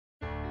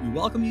We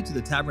welcome you to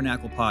the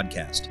Tabernacle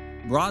Podcast,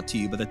 brought to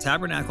you by the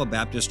Tabernacle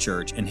Baptist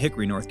Church in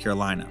Hickory, North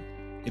Carolina.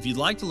 If you'd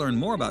like to learn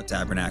more about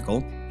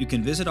Tabernacle, you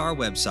can visit our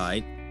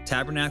website,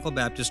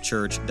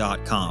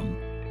 tabernaclebaptistchurch.com.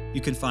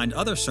 You can find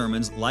other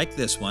sermons like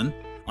this one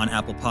on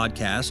Apple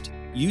Podcast,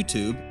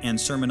 YouTube, and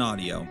Sermon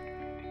Audio.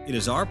 It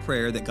is our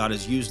prayer that God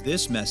has used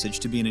this message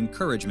to be an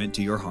encouragement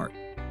to your heart.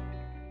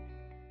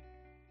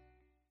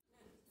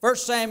 1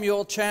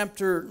 Samuel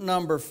chapter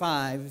number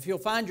 5. If you'll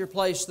find your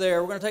place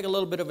there, we're going to take a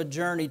little bit of a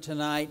journey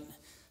tonight,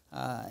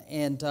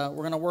 and we're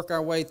going to work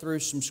our way through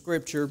some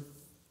Scripture.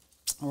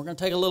 We're going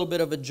to take a little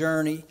bit of a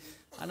journey.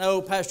 I know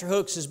Pastor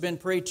Hooks has been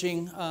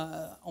preaching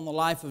on the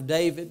life of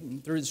David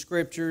and through the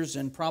Scriptures,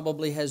 and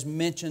probably has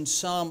mentioned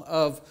some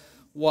of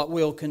what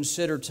we'll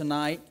consider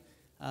tonight.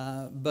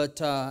 But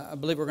I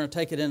believe we're going to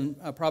take it in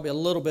probably a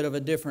little bit of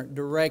a different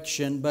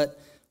direction. But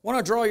I want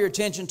to draw your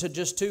attention to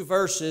just two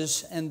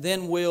verses, and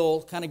then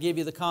we'll kind of give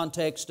you the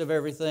context of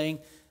everything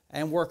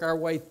and work our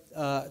way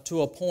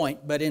to a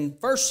point. But in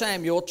 1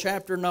 Samuel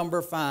chapter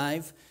number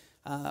 5,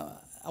 I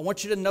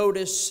want you to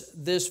notice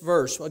this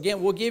verse.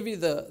 Again, we'll give you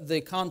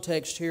the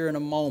context here in a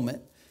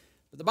moment.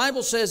 But the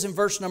Bible says in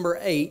verse number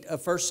 8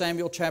 of 1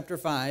 Samuel chapter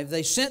 5,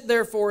 "They sent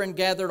therefore and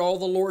gathered all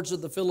the lords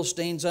of the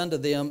Philistines unto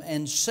them,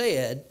 and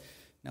said,"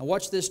 now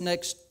watch this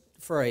next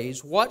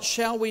phrase, "What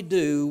shall we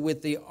do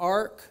with the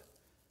ark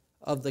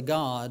of the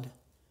God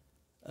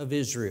of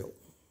Israel?"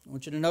 I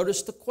want you to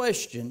notice the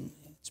question.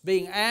 It's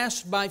being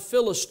asked by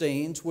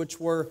Philistines, which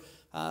were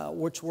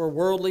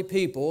worldly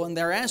people, and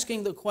they're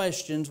asking the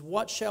questions,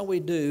 what shall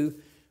we do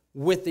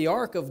with the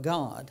ark of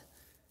God?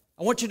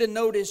 I want you to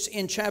notice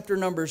in chapter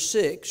number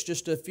 6,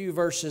 just a few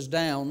verses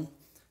down,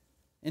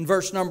 in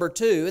verse number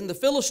 2, "And the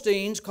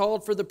Philistines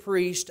called for the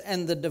priest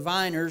and the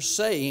diviners,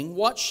 saying,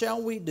 What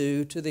shall we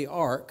do to the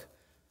ark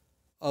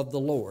of the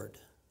Lord?"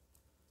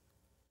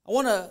 I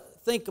want to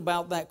think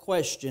about that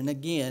question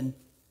again.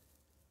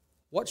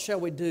 What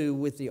shall we do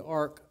with the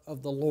ark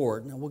of the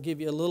Lord? Now, we'll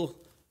give you a little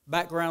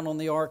background on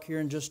the ark here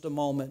in just a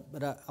moment,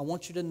 but I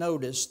want you to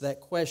notice that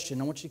question.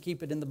 I want you to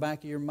keep it in the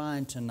back of your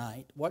mind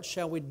tonight. What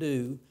shall we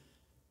do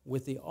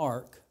with the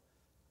ark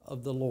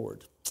of the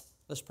Lord?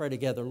 Let's pray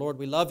together. Lord,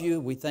 we love you.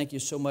 We thank you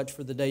so much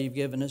for the day you've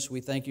given us.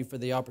 We thank you for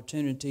the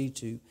opportunity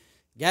to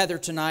gather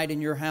tonight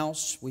in your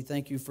house. We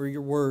thank you for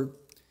your word.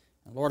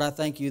 And Lord, I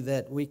thank you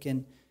that we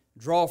can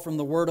draw from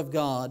the Word of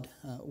God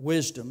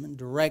wisdom and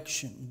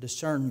direction,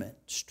 discernment,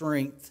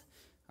 strength,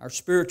 our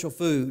spiritual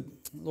food.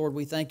 Lord,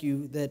 we thank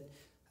you that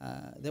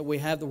we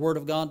have the Word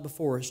of God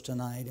before us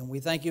tonight. And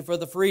we thank you for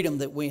the freedom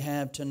that we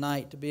have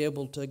tonight to be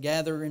able to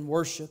gather and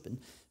worship and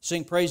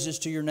sing praises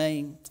to your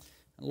name.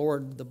 And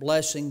Lord, the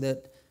blessing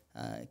that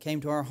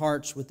came to our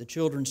hearts with the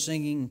children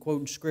singing and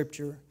quoting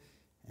Scripture.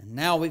 And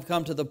now we've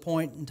come to the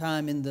point in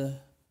time in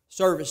the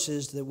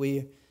services that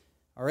we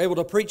are able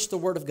to preach the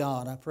Word of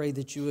God. I pray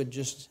that you would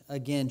just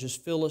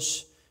fill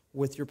us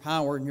with your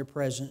power and your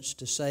presence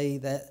to say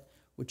that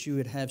which you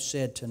would have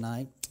said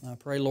tonight. I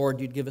pray, Lord,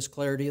 you'd give us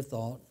clarity of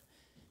thought.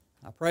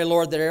 I pray,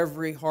 Lord, that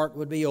every heart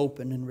would be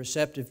open and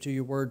receptive to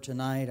your Word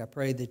tonight. I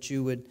pray that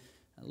you would,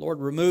 Lord,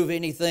 remove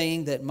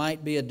anything that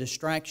might be a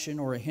distraction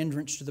or a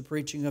hindrance to the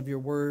preaching of your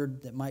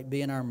Word, that might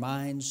be in our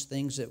minds,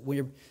 things that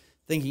we're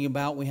thinking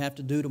about we have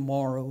to do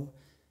tomorrow.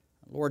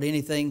 Lord,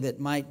 anything that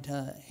might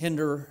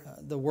hinder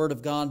the Word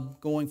of God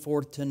going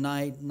forth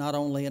tonight, not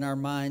only in our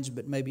minds,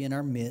 but maybe in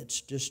our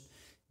midst. Just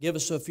give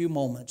us a few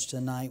moments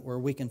tonight where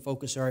we can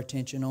focus our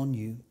attention on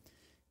you.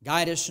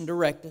 Guide us and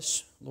direct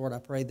us. Lord, I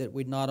pray that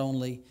we'd not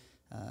only,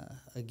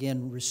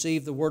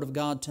 receive the Word of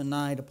God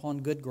tonight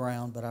upon good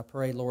ground, but I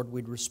pray, Lord,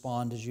 we'd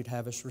respond as you'd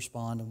have us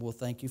respond, and we'll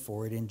thank you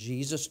for it. In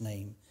Jesus'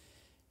 name,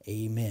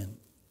 amen.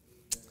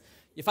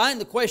 You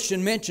find the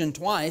question mentioned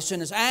twice,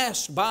 and it's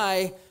asked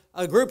by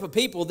a group of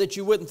people that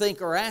you wouldn't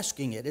think are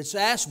asking it. It's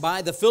asked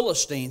by the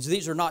Philistines.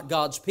 These are not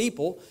God's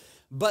people,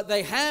 but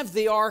they have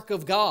the ark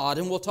of God,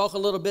 and we'll talk a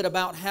little bit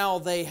about how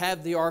they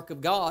have the ark of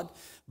God.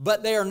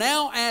 But they are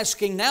now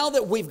asking, now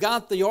that we've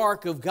got the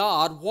ark of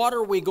God, what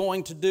are we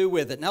going to do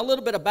with it? Now, a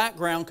little bit of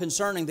background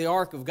concerning the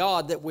ark of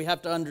God that we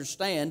have to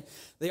understand.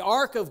 The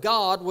ark of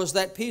God was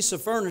that piece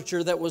of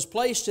furniture that was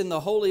placed in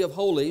the Holy of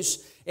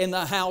Holies in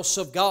the house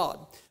of God.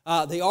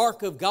 The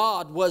ark of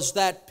God was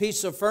that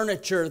piece of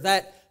furniture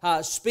that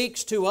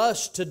speaks to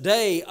us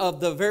today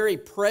of the very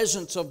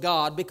presence of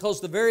God, because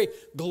the very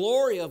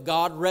glory of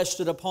God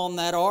rested upon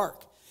that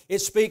ark. It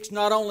speaks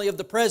not only of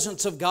the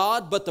presence of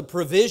God, but the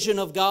provision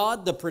of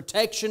God, the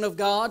protection of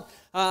God.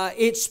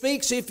 It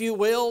speaks, if you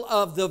will,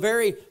 of the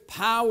very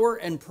power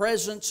and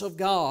presence of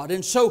God.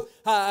 And so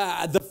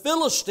the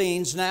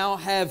Philistines now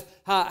have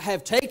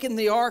taken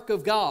the ark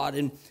of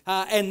God,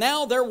 and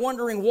now they're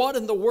wondering what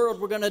in the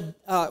world what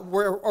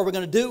are we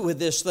going to do with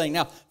this thing.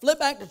 Now, flip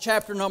back to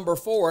chapter number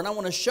 4, and I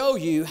want to show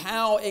you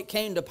how it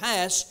came to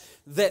pass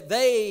that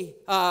they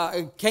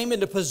came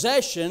into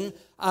possession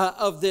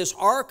of this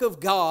ark of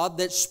God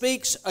that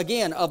speaks,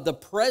 again, of the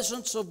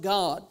presence of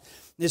God.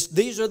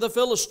 These are the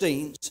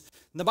Philistines.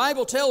 The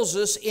Bible tells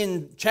us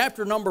in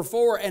chapter number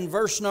 4 and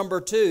verse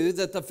number 2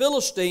 that the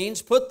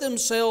Philistines put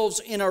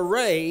themselves in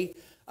array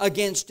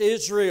against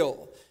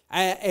Israel.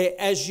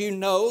 As you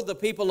know, the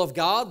people of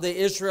God, the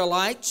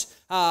Israelites,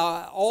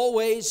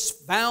 always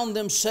found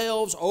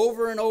themselves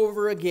over and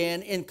over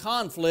again in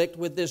conflict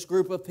with this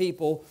group of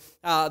people,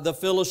 the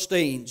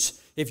Philistines.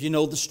 If you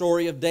know the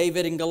story of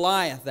David and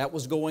Goliath, that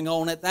was going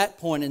on at that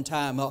point in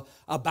time,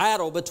 a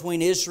battle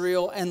between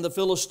Israel and the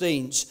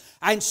Philistines.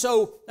 And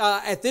so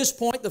at this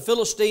point, the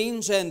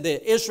Philistines and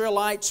the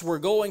Israelites were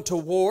going to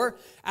war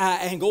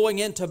and going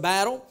into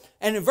battle.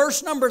 And in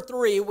verse number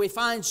 3, we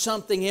find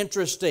something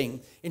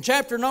interesting. In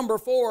chapter number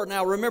 4,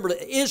 now remember,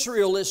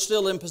 Israel is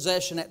still in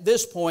possession at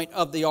this point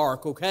of the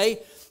ark, okay?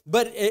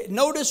 But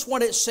notice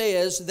what it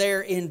says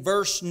there in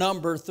verse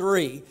number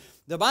 3.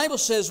 The Bible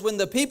says, when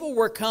the people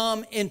were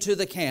come into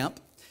the camp,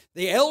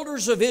 the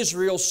elders of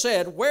Israel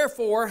said,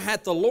 "Wherefore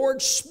hath the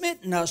Lord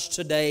smitten us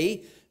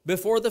today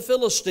before the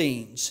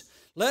Philistines?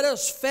 Let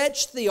us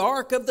fetch the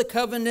ark of the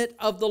covenant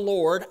of the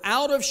Lord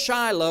out of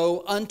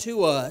Shiloh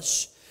unto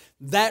us,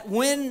 that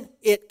when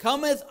it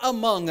cometh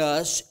among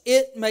us,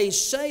 it may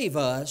save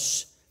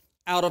us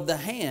out of the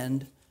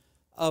hand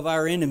of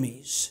our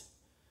enemies."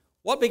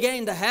 What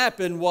began to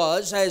happen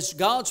was, as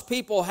God's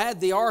people had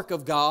the ark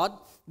of God,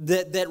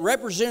 that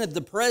represented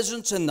the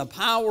presence and the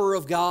power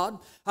of God,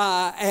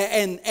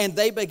 and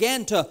they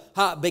began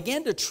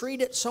to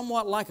treat it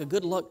somewhat like a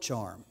good luck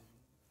charm.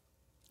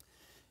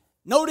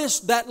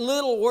 Notice that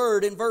little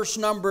word in verse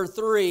number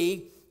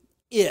 3,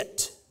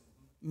 "it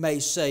may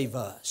save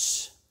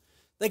us."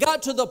 They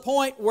got to the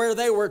point where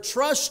they were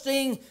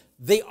trusting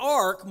the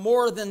ark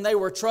more than they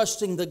were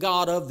trusting the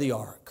God of the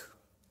ark.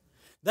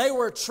 They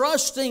were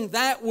trusting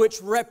that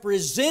which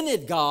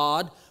represented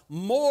God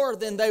more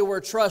than they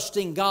were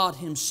trusting God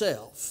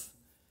Himself.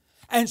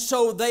 And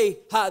so they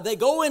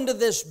go into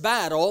this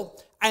battle,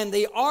 and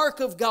the ark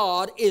of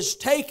God is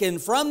taken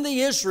from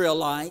the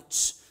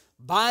Israelites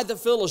by the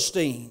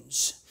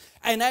Philistines.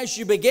 And as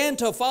you begin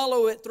to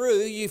follow it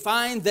through, you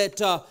find that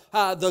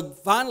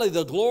finally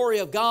the glory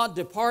of God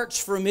departs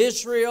from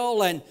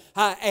Israel, and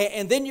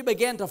then you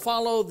begin to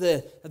follow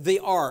the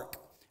ark.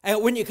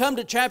 And when you come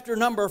to chapter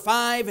number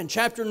 5 and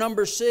chapter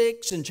number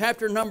 6 and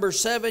chapter number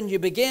 7, you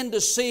begin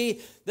to see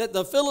that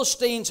the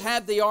Philistines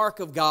had the ark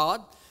of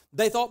God.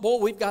 They thought, boy,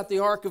 we've got the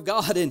ark of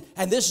God, and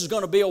this is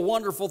going to be a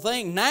wonderful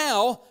thing.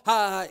 Now,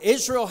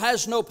 Israel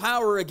has no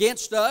power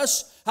against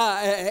us,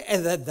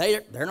 and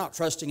they're not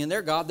trusting in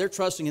their God. They're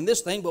trusting in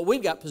this thing, but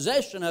we've got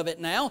possession of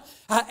it now.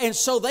 And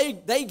so they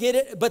get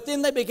it, but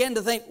then they begin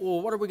to think, well,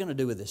 what are we going to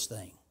do with this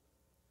thing?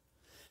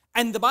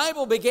 And the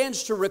Bible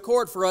begins to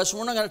record for us, and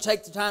we're not going to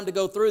take the time to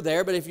go through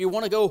there, but if you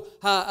want to go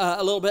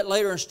a little bit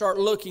later and start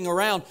looking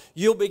around,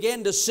 you'll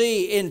begin to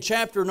see in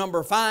chapter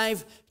number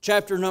 5,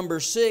 chapter number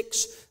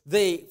 6,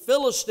 the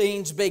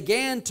Philistines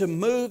began to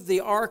move the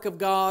ark of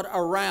God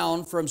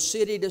around from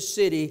city to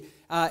city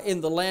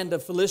in the land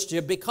of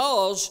Philistia,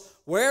 because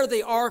where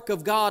the ark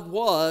of God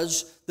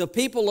was, the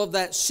people of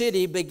that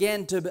city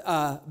began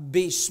to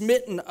be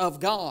smitten of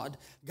God.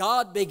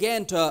 God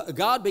began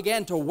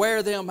to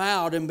wear them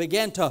out and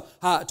began to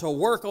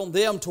work on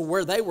them to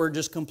where they were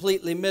just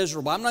completely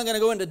miserable. I'm not going to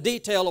go into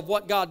detail of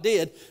what God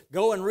did.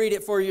 Go and read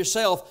it for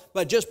yourself.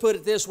 But just put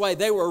it this way,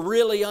 they were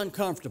really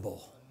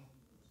uncomfortable.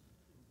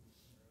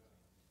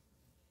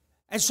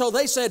 And so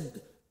they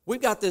said,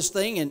 we've got this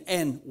thing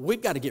and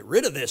we've got to get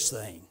rid of this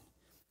thing.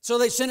 So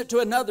they sent it to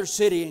another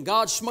city, and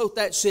God smote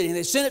that city. And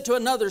they sent it to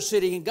another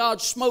city, and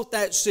God smote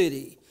that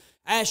city.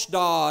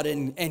 Ashdod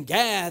and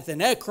Gath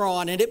and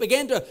Ekron, and it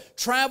began to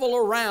travel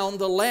around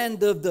the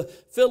land of the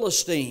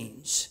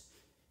Philistines.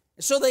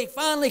 So they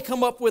finally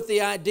come up with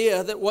the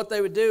idea that what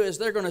they would do is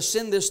they're going to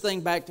send this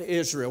thing back to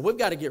Israel. We've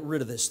got to get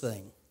rid of this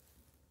thing.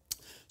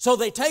 So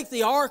they take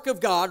the ark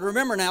of God.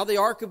 Remember now, the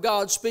ark of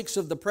God speaks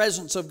of the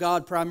presence of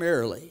God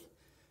primarily.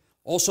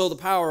 Also the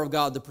power of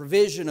God, the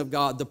provision of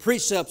God, the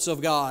precepts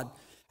of God.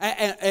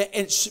 And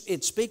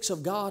it speaks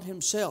of God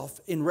Himself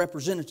in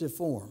representative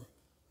form.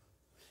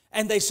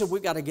 And they said,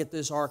 we've got to get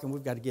this ark and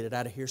we've got to get it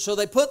out of here. So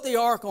they put the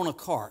ark on a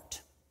cart.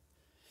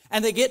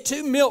 And they get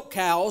 2 milk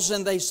cows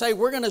and they say,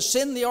 we're going to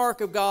send the ark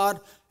of God,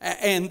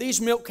 and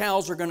these milk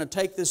cows are going to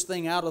take this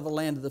thing out of the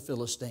land of the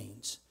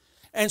Philistines.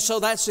 And so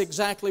that's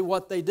exactly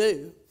what they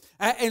do.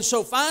 And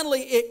so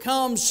finally it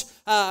comes,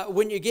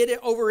 when you get it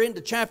over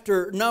into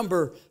chapter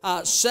number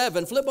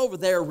 7. Flip over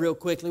there real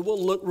quickly.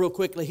 We'll look real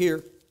quickly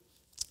here.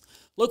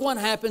 Look what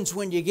happens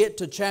when you get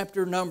to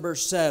chapter number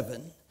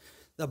 7.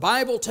 The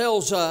Bible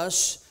tells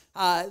us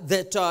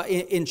that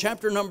in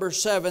chapter number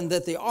 7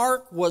 that the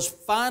ark was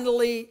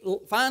finally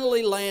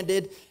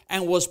landed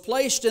and was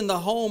placed in the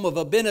home of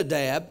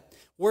Abinadab,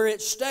 where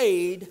it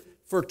stayed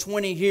for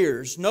 20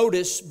 years.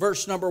 Notice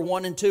verse number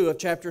 1 and 2 of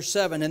chapter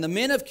 7. And the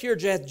men of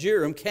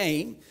Kirjath-jearim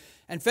came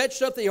and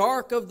fetched up the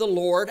ark of the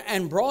Lord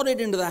and brought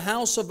it into the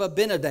house of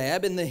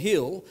Abinadab in the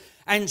hill,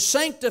 and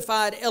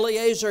sanctified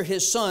Eleazar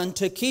his son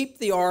to keep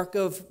the ark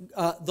of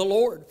the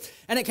Lord.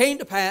 And it came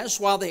to pass,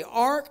 while the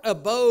ark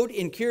abode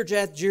in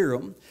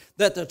Kirjath-jearim,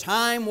 that the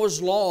time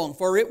was long,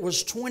 for it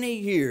was 20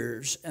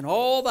 years, and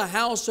all the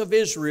house of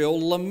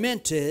Israel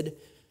lamented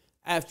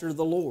after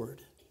the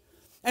Lord.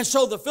 And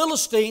so the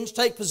Philistines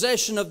take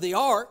possession of the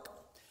ark,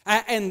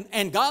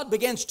 and God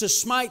begins to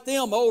smite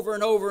them over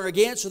and over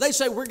again. So they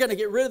say, we're going to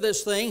get rid of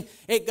this thing.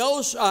 It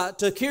goes to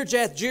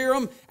Kirjath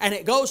Jearim, and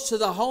it goes to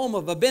the home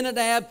of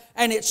Abinadab,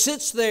 and it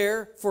sits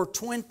there for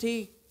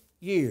 20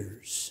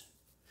 years.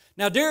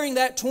 Now during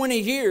that 20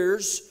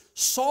 years,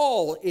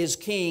 Saul is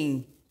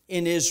king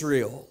in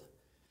Israel.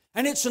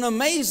 And it's an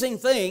amazing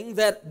thing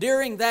that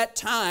during that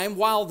time,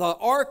 while the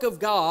ark of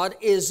God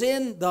is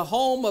in the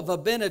home of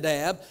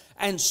Abinadab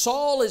and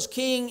Saul is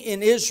king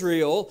in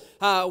Israel,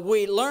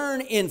 we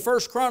learn in 1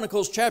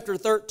 Chronicles chapter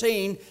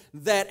 13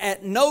 that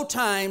at no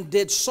time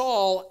did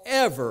Saul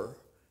ever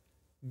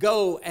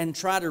go and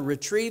try to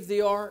retrieve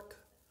the ark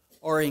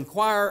or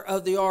inquire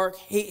of the ark.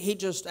 He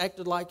just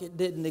acted like it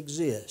didn't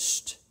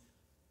exist.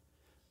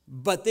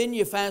 But then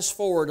you fast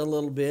forward a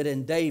little bit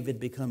and David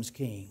becomes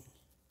king.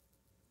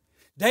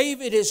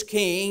 David is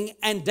king,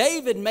 and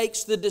David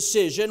makes the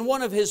decision.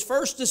 One of his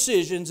first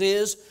decisions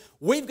is,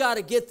 we've got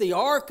to get the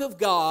ark of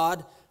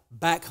God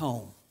back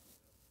home.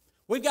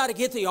 We've got to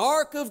get the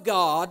ark of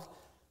God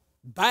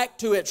back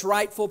to its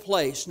rightful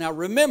place. Now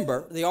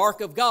remember, the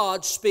ark of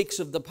God speaks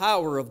of the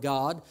power of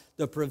God,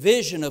 the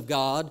provision of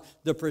God,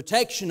 the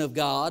protection of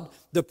God,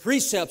 the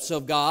precepts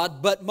of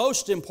God, but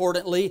most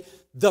importantly,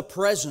 the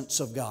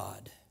presence of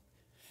God.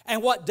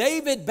 And what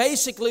David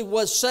basically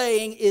was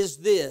saying is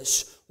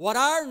this: what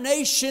our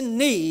nation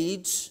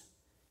needs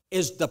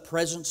is the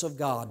presence of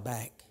God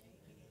back.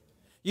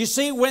 You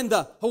see, when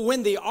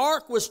the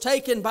ark was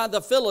taken by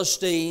the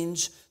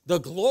Philistines, the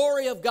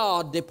glory of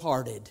God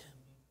departed.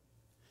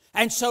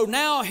 And so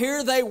now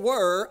here they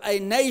were, a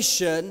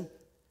nation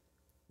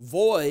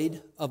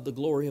void of the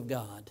glory of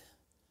God.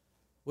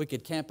 We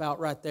could camp out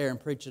right there and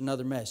preach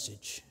another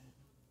message.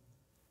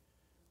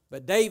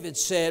 But David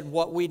said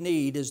what we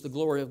need is the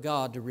glory of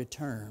God to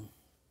return.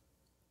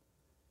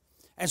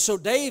 And so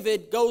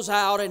David goes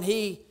out and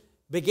he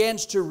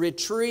begins to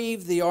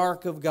retrieve the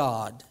ark of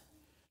God.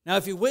 Now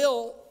if you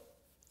will,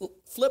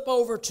 flip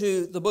over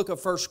to the book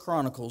of 1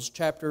 Chronicles,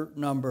 chapter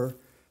number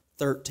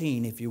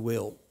 13, if you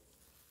will.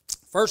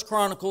 1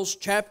 Chronicles,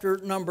 chapter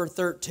number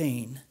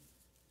 13.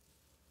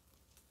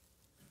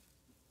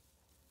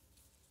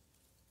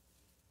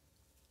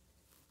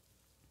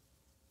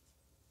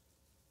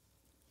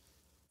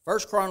 1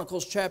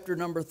 Chronicles chapter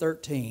number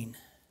 13.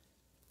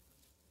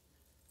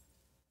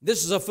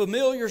 This is a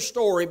familiar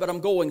story, but I'm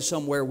going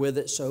somewhere with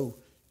it, so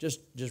just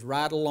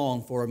ride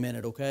along for a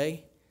minute,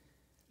 okay?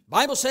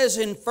 Bible says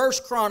in 1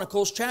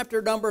 Chronicles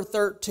chapter number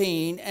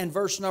 13 and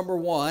verse number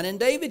 1, and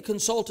David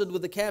consulted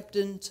with the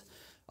captains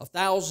of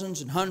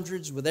thousands and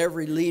hundreds, with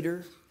every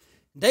leader.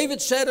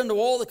 David said unto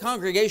all the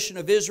congregation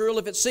of Israel,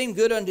 if it seem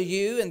good unto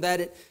you, and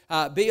that it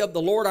be of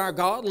the Lord our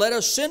God, let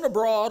us send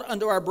abroad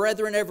unto our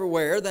brethren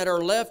everywhere that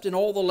are left in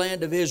all the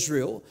land of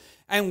Israel,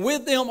 and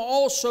with them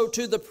also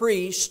to the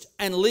priests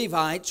and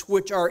Levites,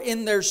 which are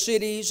in their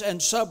cities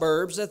and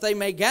suburbs, that they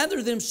may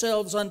gather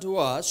themselves unto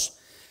us,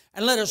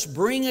 and let us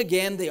bring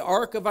again the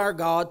ark of our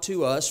God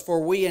to us,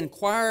 for we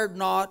inquired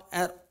not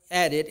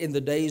at it in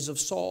the days of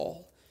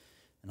Saul.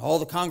 And all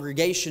the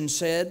congregation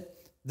said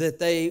that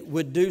they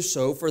would do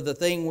so, for the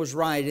thing was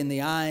right in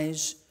the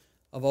eyes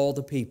of all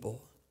the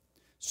people.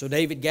 So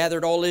David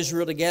gathered all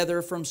Israel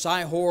together from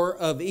Sihor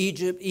of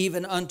Egypt,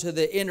 even unto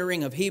the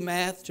entering of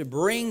Hemath, to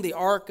bring the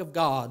ark of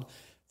God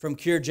from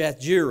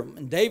Kirjath Jearim.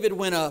 And David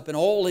went up, and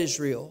all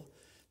Israel,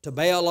 to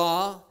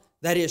Baalah,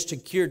 that is to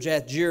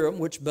Kirjath Jearim,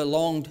 which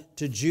belonged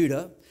to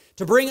Judah,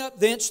 to bring up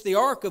thence the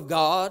ark of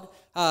God,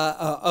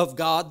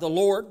 the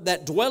Lord,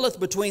 that dwelleth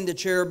between the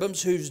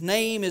cherubims, whose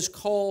name is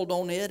called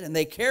on it. And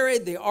they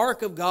carried the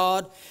ark of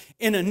God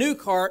in a new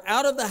cart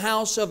out of the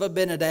house of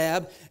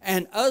Abinadab,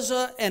 and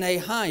Uzzah and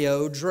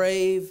Ahio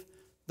drave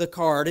the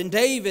cart. And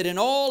David and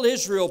all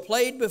Israel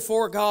played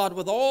before God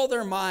with all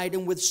their might,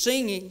 and with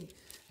singing,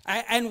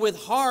 and with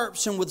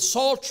harps, and with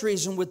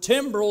psalteries, and with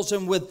timbrels,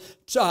 and with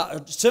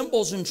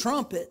cymbals and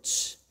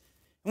trumpets.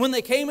 And when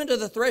they came into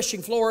the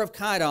threshing floor of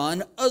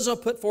Kidon, Uzzah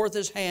put forth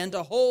his hand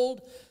to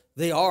hold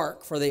the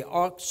ark, for the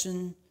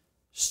oxen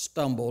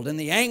stumbled. And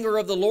the anger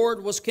of the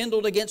Lord was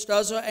kindled against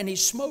Uzzah, and he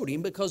smote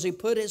him, because he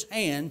put his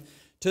hand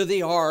to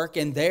the ark,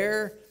 and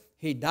there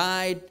he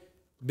died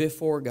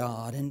before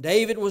God. And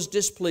David was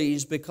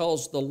displeased,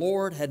 because the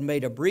Lord had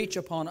made a breach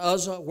upon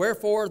Uzzah,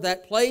 wherefore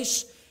that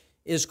place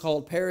is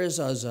called Perez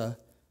Uzzah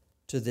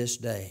to this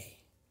day.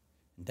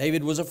 And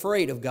David was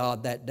afraid of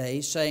God that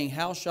day, saying,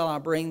 how shall I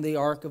bring the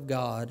ark of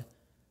God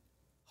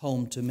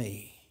home to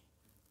me?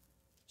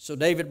 So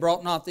David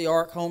brought not the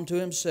ark home to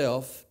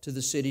himself, to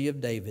the city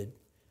of David,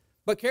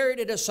 but carried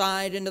it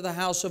aside into the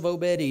house of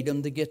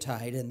Obed-Edom the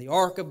Gittite. And the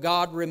ark of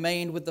God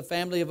remained with the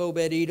family of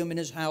Obed-Edom in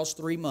his house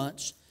 3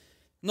 months.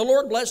 And the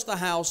Lord blessed the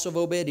house of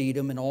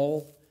Obed-Edom and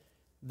all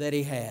that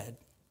he had.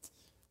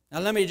 Now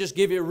let me just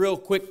give you a real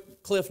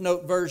quick Cliff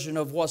Note version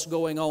of what's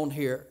going on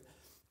here.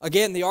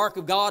 Again, the ark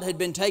of God had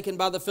been taken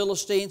by the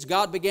Philistines.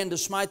 God began to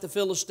smite the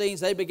Philistines.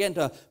 They began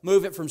to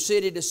move it from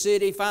city to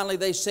city. Finally,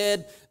 they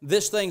said,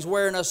 this thing's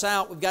wearing us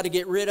out. We've got to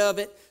get rid of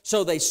it.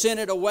 So they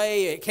sent it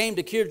away. It came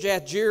to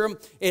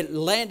Kirjath-jearim. It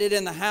landed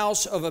in the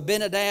house of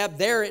Abinadab.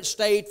 There it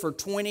stayed for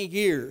 20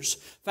 years.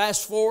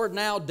 Fast forward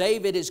now,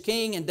 David is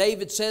king, and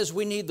David says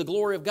we need the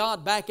glory of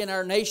God back in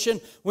our nation.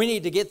 We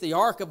need to get the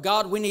ark of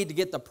God. We need to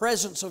get the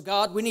presence of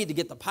God. We need to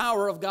get the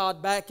power of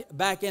God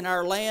back in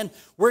our land.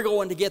 We're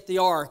going to get the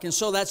ark. And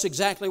so that's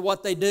exactly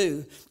what they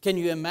do. Can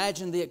you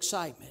imagine the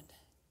excitement?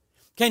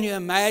 Can you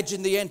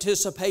imagine the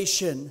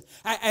anticipation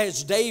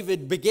as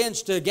David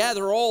begins to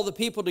gather all the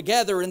people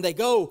together, and they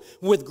go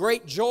with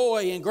great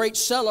joy and great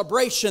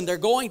celebration. They're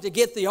going to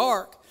get the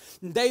ark.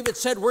 And David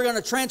said, we're going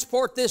to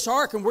transport this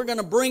ark and we're going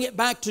to bring it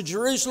back to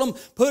Jerusalem,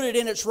 put it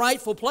in its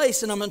rightful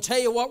place, and I'm going to tell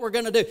you what we're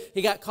going to do.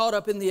 He got caught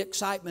up in the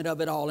excitement of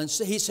it all. And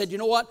so he said, you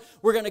know what?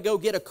 We're going to go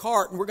get a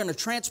cart and we're going to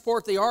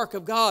transport the ark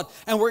of God,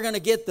 and we're going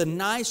to get the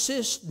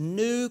nicest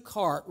new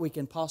cart we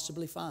can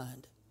possibly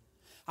find.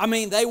 I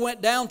mean, they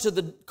went down to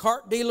the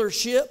cart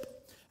dealership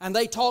and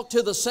they talked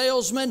to the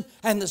salesman,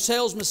 and the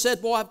salesman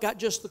said, boy, I've got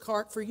just the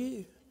cart for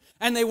you.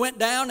 And they went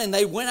down and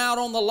they went out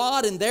on the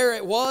lot, and there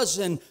it was.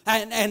 And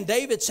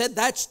David said,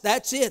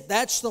 that's it.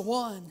 That's the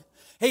one.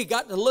 He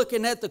got to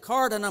looking at the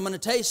cart, and I'm going to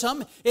tell you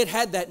something. It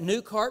had that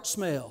new cart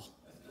smell.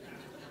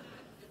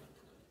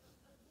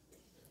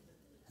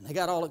 And they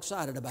got all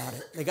excited about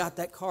it. They got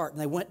that cart, and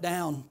they went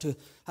down to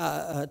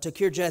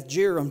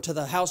Kirjath-jearim, to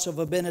the house of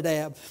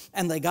Abinadab,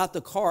 and they got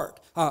the cart,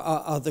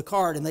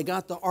 and they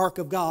got the ark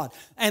of God,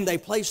 and they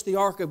placed the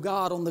ark of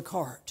God on the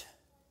cart.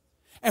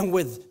 And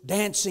with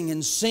dancing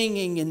and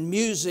singing and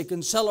music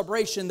and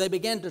celebration, they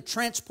began to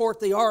transport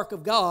the ark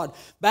of God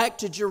back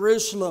to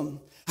Jerusalem.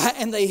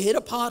 And they hit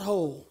a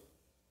pothole.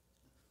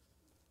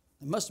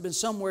 It must have been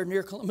somewhere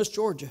near Columbus,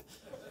 Georgia.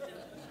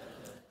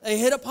 They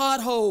hit a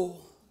pothole.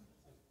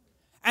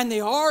 And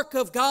the ark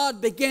of God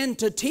began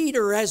to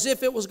teeter as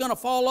if it was going to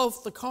fall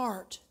off the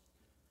cart.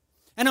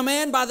 And a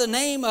man by the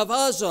name of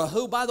Uzzah,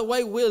 who, by the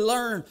way, we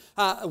learn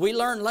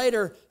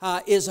later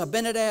is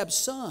Abinadab's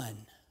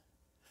son,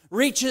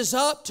 reaches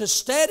up to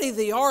steady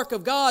the ark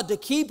of God, to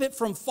keep it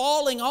from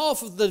falling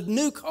off of the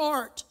new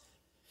cart.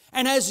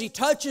 And as he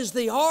touches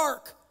the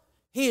ark,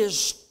 he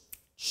is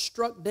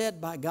struck dead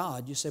by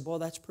God. You say, boy,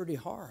 that's pretty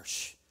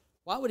harsh.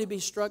 Why would he be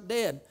struck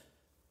dead?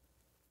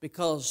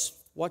 Because,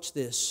 watch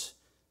this,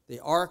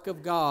 the ark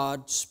of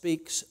God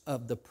speaks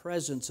of the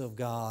presence of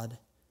God,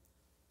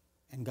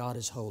 and God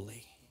is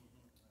holy.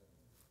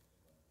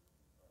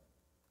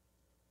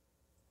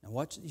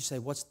 Now, you say,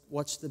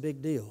 what's the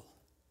big deal?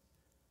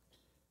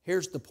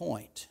 Here's the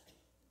point.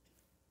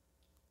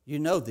 You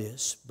know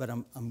this, but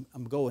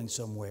I'm going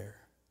somewhere.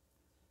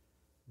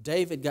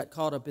 David got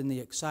caught up in the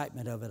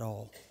excitement of it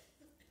all.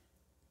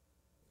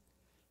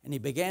 And he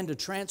began to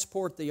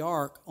transport the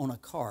ark on a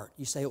cart.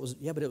 You say,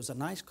 but it was a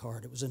nice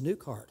cart. It was a new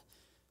cart.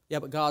 Yeah,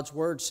 but God's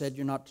word said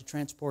you're not to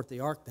transport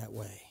the ark that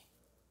way.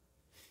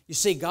 You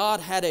see, God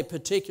had a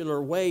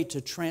particular way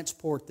to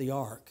transport the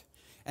ark.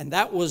 And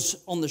that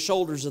was on the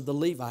shoulders of the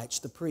Levites,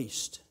 the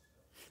priest.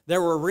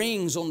 There were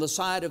rings on the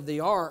side of the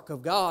ark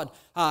of God,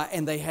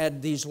 and they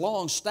had these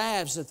long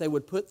staves that they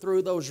would put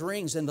through those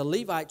rings, and the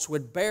Levites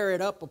would bear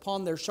it up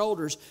upon their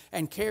shoulders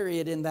and carry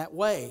it in that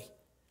way.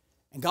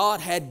 And God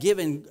had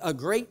given a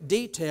great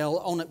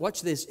detail on it.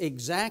 Watch this,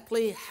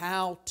 exactly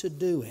how to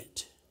do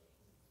it.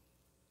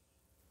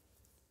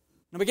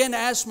 I began to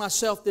ask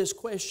myself this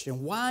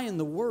question: why in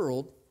the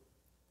world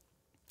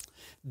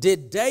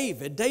did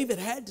David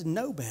had to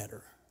know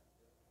better.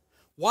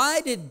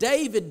 Why did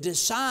David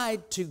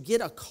decide to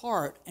get a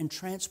cart and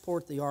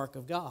transport the ark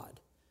of God?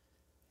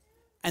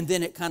 And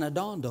then it kind of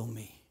dawned on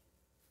me.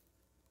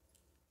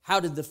 How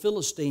did the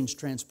Philistines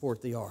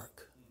transport the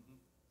ark?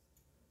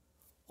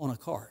 On a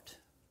cart.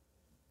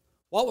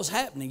 What was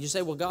happening? You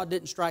say, well, God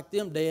didn't strike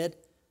them dead.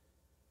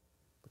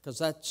 Because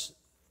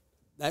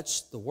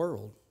that's the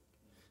world.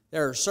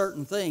 There are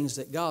certain things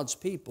that God's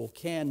people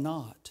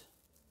cannot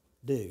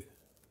do.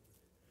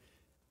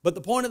 But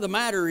the point of the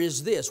matter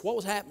is this. What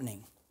was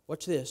happening?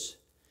 Watch this.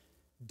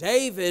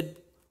 David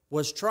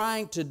was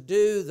trying to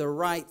do the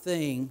right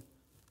thing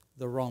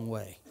the wrong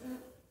way.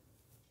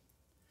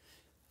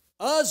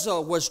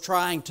 Uzzah was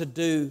trying to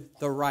do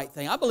the right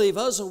thing. I believe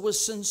Uzzah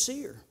was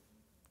sincere.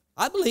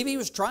 I believe he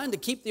was trying to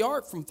keep the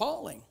ark from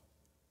falling.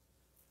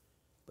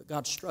 But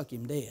God struck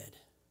him dead.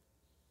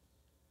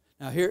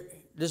 Now here,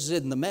 this is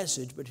in the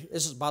message, but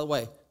this is, by the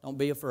way, don't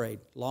be afraid.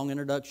 Long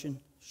introduction,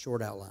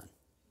 short outline.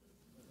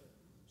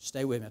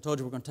 Stay with me. I told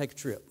you we're going to take a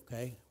trip,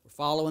 okay? We're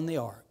following the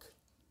ark.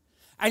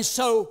 And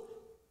so,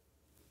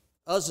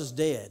 Uzzah's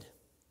dead.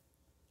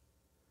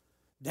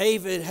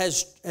 David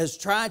has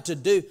tried to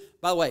do,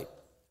 by the way,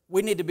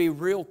 we need to be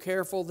real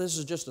careful. This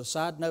is just a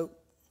side note.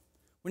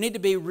 We need to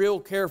be real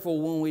careful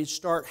when we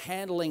start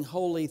handling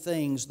holy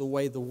things the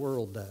way the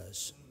world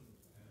does.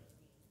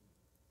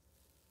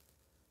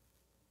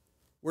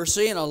 We're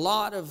seeing a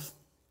lot of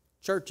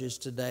churches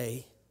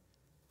today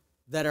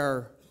that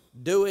are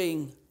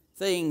doing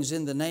things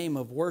in the name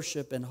of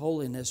worship and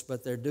holiness,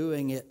 but they're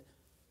doing it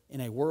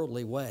in a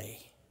worldly way.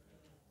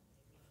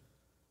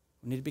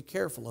 We need to be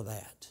careful of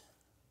that.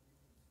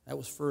 That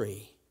was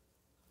free.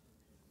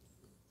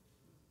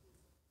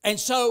 And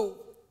so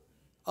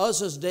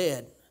Uzzah's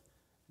dead.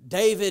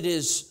 David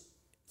is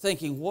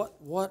thinking, what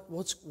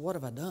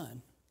have I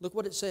done? Look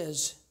what it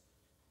says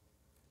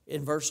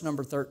in verse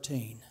number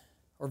 13,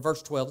 or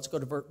verse 12. Let's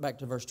go back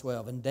to verse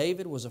 12. And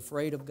David was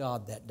afraid of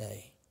God that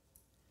day,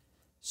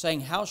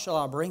 saying, how shall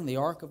I bring the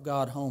ark of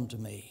God home to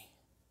me?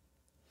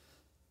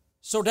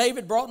 So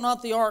David brought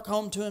not the ark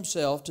home to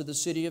himself to the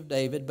city of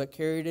David, but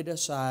carried it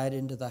aside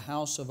into the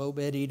house of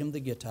Obed-Edom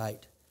the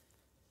Gittite.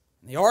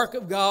 And the ark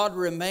of God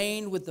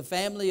remained with the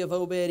family of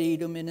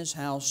Obed-Edom in his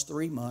house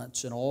 3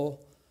 months,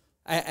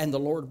 and the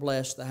Lord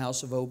blessed the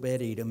house of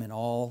Obed-Edom and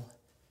all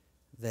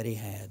that he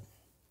had.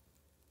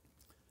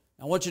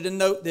 I want you to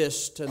note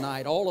this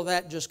tonight. All of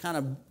that just kind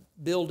of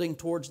building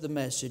towards the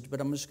message,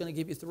 but I'm just going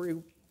to give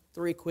you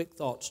three quick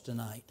thoughts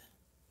tonight.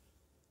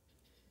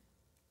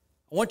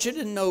 I want you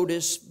to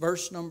notice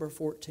verse number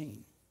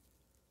 14.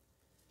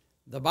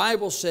 The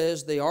Bible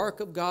says the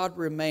ark of God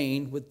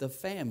remained with the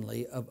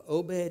family of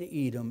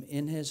Obed-Edom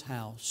in his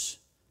house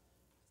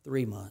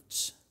 3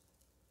 months.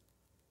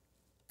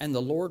 And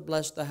the Lord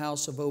blessed the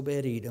house of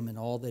Obed-Edom and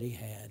all that he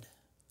had.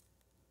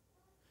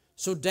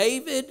 So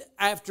David,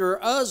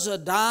 after Uzzah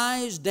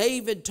dies,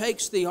 David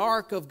takes the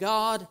ark of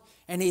God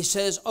and he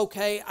says,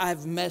 okay,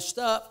 I've messed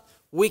up.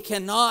 We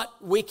cannot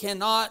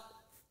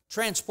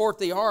transport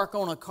the ark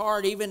on a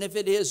cart, even if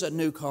it is a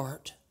new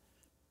cart.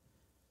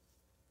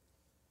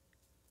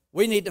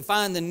 We need to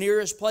find the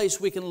nearest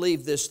place we can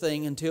leave this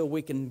thing until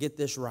we can get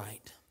this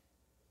right.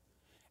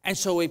 And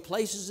so he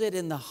places it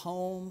in the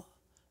home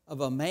of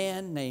a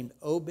man named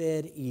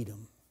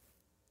Obed-Edom.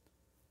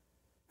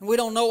 And we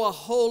don't know a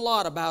whole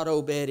lot about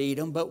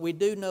Obed-Edom, but we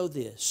do know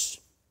this.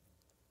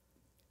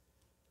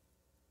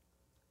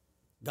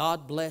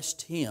 God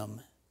blessed him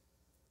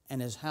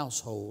and his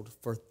household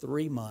for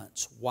 3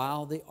 months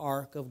while the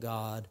ark of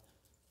God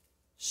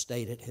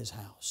stayed at his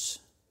house.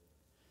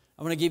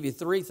 I'm going to give you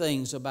 3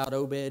 things about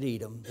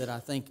Obed-Edom that I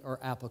think are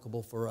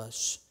applicable for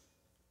us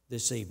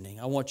this evening.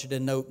 I want you to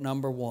note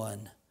number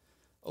 1,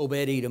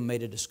 Obed-Edom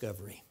made a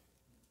discovery.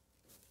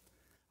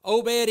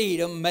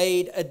 Obed-Edom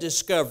made a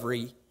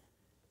discovery.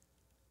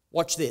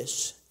 Watch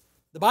this.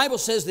 The Bible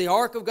says the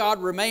ark of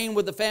God remained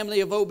with the family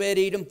of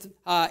Obed-Edom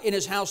in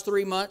his house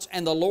 3 months,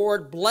 and the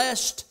Lord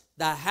blessed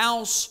the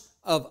house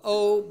of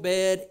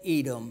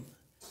Obed-Edom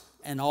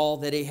and all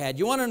that he had.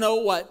 You want to know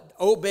what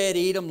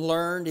Obed-Edom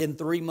learned in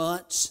 3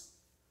 months?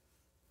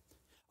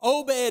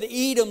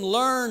 Obed-Edom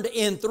learned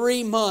in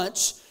 3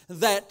 months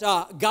that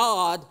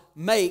God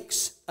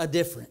makes a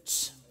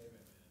difference.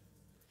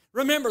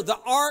 Remember, the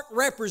ark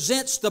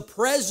represents the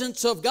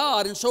presence of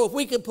God. And so if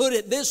we could put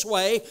it this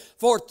way,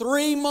 for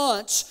 3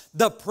 months,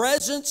 the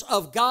presence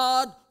of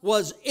God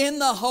was in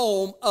the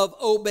home of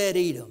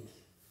Obed-Edom.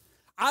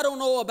 I don't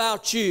know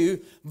about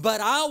you,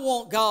 but I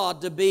want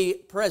God to be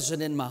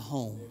present in my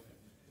home.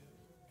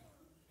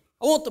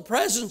 I want the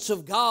presence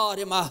of God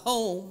in my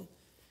home.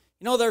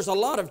 You know, there's a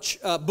lot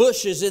of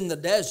bushes in the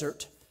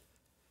desert,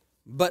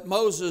 but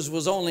Moses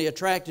was only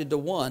attracted to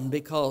one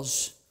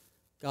because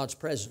God's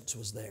presence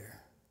was there.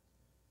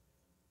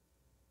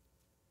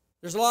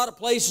 There's a lot of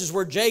places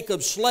where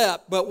Jacob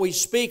slept, but we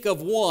speak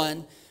of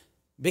one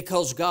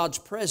because God's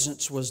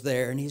presence was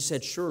there. And he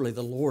said, surely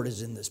the Lord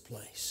is in this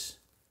place.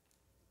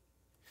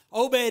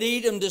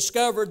 Obed-Edom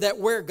discovered that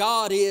where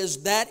God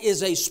is, that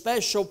is a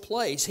special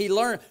place. He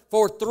learned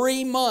for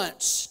 3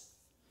 months.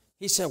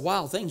 He said,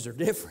 wow, things are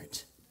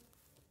different.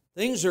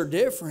 Things are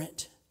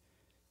different.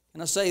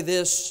 And I say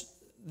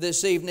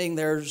this evening,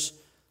 there's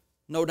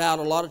no doubt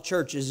a lot of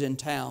churches in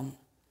town.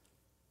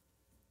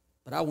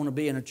 But I want to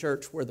be in a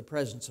church where the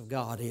presence of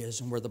God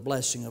is and where the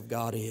blessing of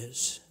God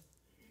is.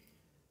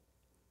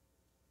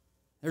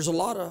 There's a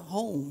lot of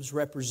homes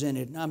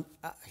represented. And I'm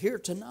here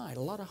tonight,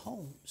 a lot of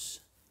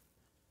homes.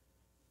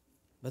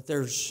 But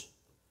there's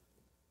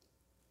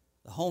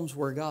the homes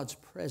where God's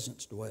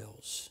presence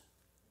dwells.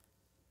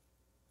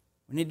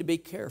 We need to be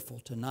careful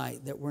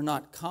tonight that we're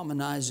not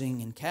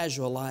commonizing and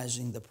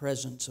casualizing the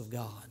presence of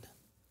God.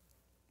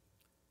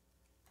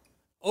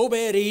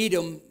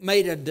 Obed-Edom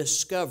made a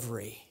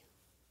discovery.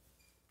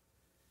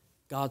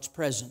 God's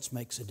presence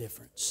makes a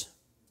difference.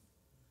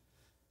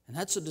 And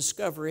that's a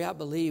discovery I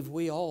believe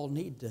we all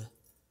need to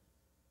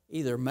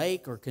either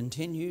make or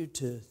continue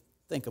to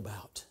think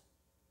about.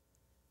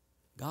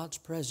 God's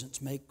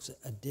presence makes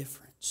a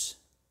difference.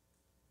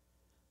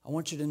 I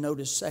want you to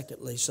notice,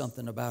 secondly,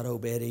 something about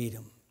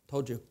Obed-Edom. I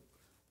told you,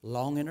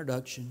 long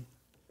introduction,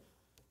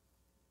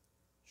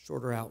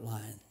 shorter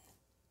outline.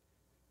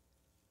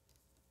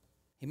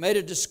 He made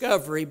a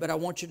discovery, but I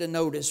want you to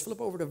notice,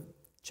 flip over to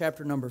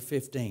chapter number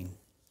 15.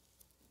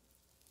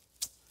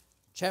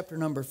 Chapter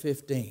number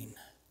 15.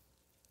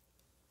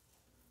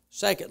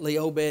 Secondly,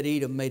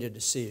 Obed-Edom made a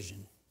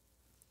decision.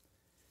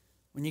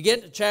 When you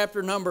get to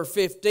chapter number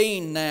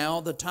 15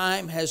 now, the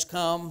time has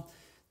come.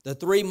 The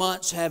 3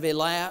 months have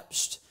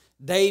elapsed.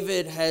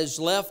 David has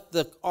left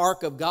the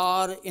ark of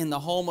God in the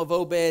home of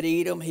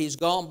Obed-Edom. He's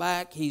gone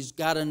back. He's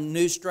got a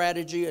new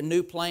strategy, a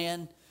new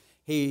plan.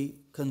 He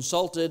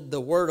consulted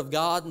the Word of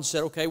God and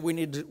said, okay, we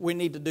need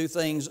to do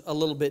things a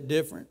little bit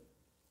different.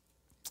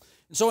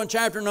 And so in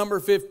chapter number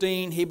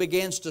 15, he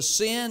begins to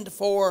send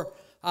for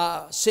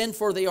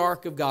the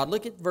ark of God.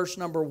 Look at verse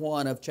number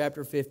 1 of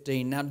chapter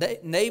 15. Now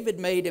David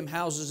made him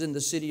houses in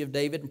the city of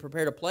David and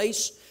prepared a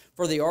place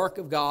for the ark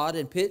of God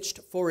and pitched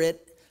for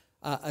it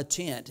a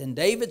tent. And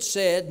David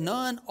said,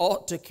 none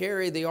ought to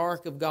carry the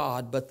ark of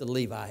God but the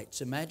Levites.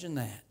 Imagine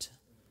that.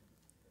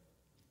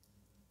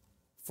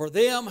 For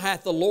them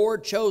hath the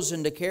Lord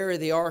chosen to carry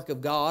the ark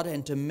of God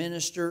and to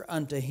minister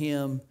unto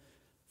Him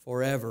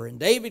forever. And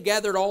David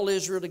gathered all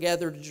Israel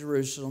together to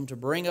Jerusalem to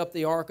bring up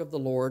the ark of the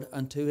Lord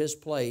unto his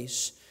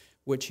place,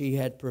 which he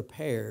had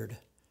prepared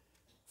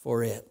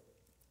for it.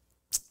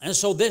 And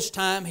so this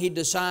time he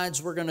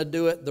decides we're going to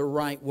do it the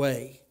right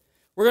way.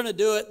 We're going to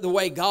do it the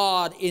way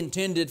God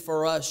intended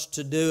for us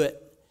to do it.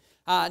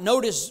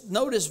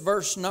 Notice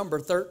verse number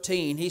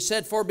 13. He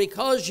said, for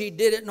because ye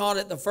did it not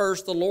at the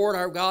first, the Lord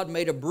our God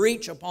made a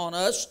breach upon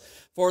us,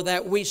 for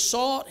that we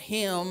sought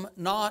Him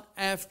not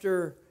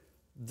after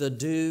the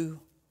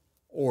due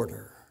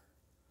order.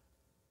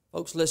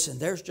 Folks, listen,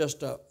 there's just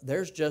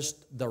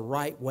the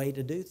right way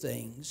to do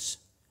things,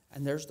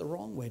 and there's the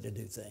wrong way to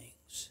do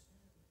things.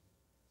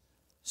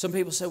 Some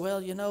people say, well,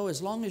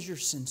 as long as you're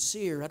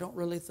sincere, I don't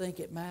really think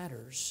it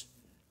matters.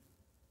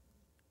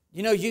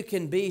 You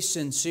can be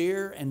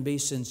sincere and be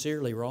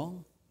sincerely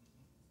wrong.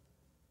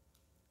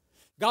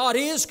 God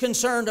is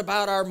concerned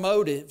about our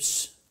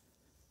motives,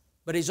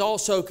 but He's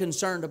also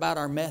concerned about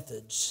our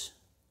methods.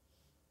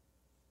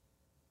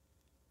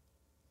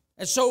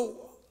 And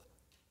so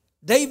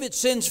David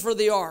sends for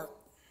the ark.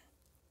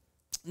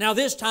 Now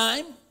this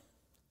time,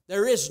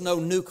 there is no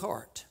new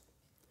cart.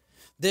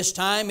 This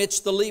time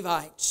it's the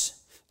Levites.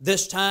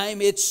 This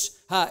time it's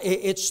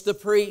the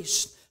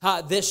priests.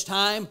 This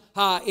time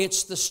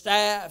it's the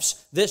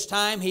staffs. This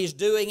time he's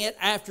doing it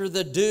after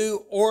the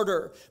due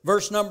order.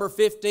 Verse number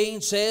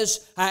 15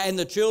 says, and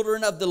the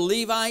children of the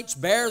Levites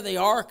bear the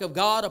ark of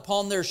God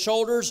upon their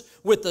shoulders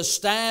with the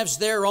staffs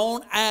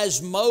thereon,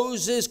 as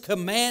Moses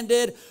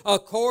commanded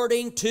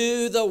according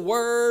to the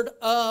word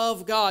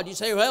of God. You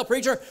say, well,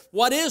 preacher,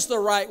 what is the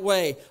right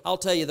way? I'll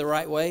tell you the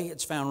right way.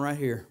 It's found right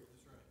here.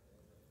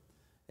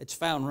 It's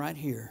found right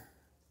here.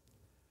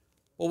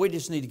 Well, we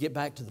just need to get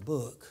back to the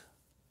book.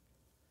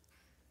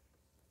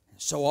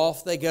 So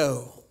off they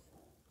go.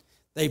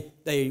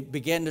 They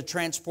begin to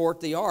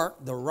transport the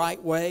ark the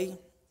right way.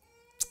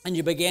 And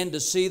you begin to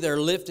see they're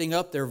lifting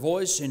up their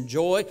voice in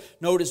joy.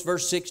 Notice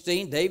verse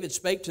 16. David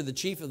spake to the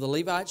chief of the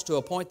Levites to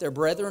appoint their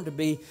brethren to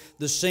be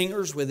the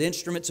singers with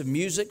instruments of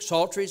music,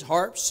 psalteries,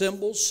 harps,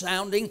 cymbals,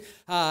 sounding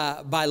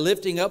by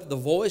lifting up the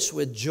voice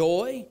with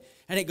joy.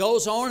 And it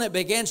goes on, it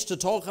begins to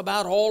talk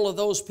about all of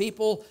those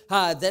people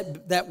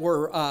that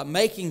were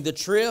making the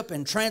trip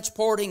and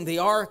transporting the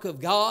ark of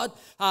God.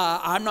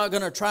 I'm not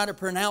going to try to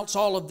pronounce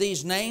all of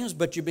these names,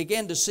 but you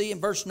begin to see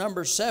in verse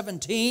number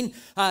 17,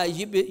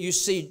 you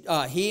see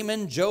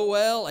Heman,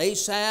 Joel,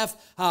 Asaph,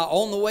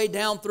 on the way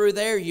down through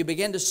there. You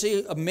begin to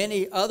see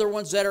many other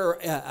ones that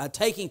are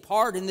taking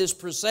part in this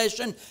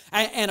procession.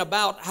 And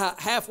about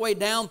halfway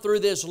down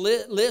through this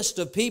list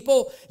of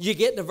people, you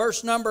get to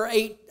verse number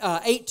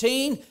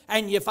 18,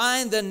 and you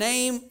find the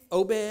name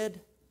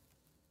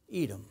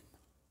Obed-Edom.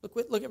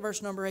 Look at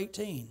verse number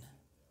 18.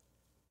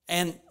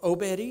 And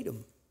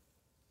Obed-Edom.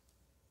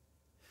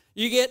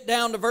 You get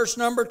down to verse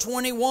number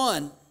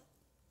 21.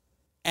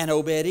 And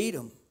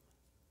Obed-Edom.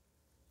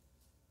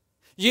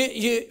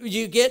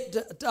 You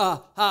get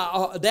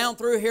down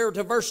through here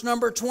to verse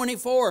number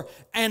 24.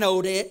 And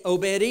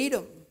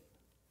Obed-Edom.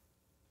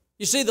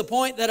 You see, the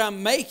point that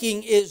I'm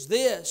making is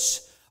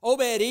this.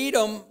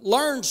 Obed-Edom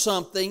learned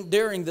something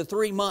during the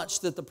 3 months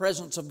that the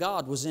presence of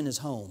God was in his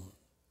home.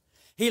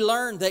 He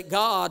learned that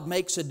God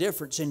makes a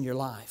difference in your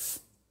life.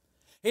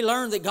 He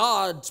learned that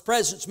God's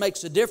presence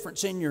makes a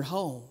difference in your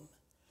home.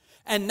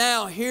 And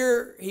now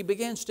here he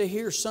begins to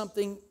hear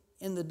something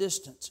in the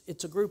distance.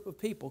 It's a group of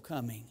people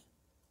coming.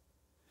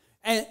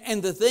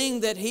 And the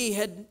thing that he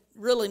had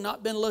really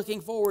not been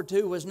looking forward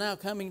to was now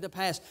coming to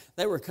pass.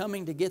 They were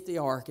coming to get the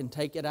ark and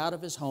take it out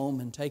of his home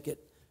and take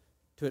it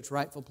to its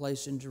rightful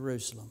place in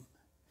Jerusalem.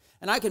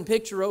 And I can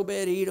picture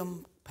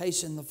Obed-Edom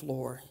pacing the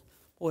floor.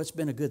 Boy, it's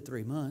been a good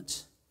 3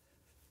 months.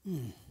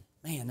 Man,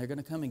 they're going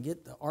to come and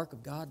get the ark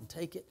of God and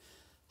take it.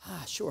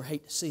 I sure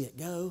hate to see it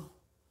go.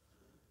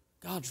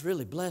 God's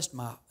really blessed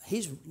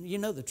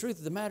the truth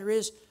of the matter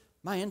is,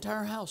 my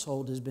entire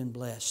household has been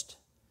blessed.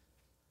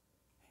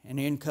 And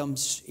in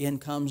comes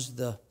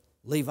the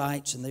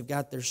Levites, and they've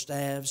got their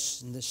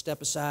staffs, and they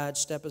step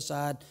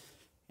aside,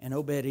 and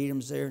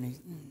Obed-Edom's there,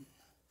 and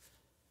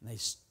they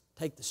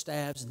take the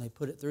staves and they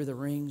put it through the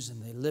rings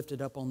and they lift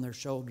it up on their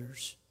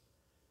shoulders.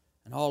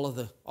 And all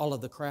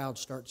of the crowd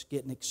starts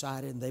getting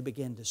excited and they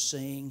begin to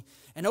sing.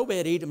 And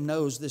Obed-Edom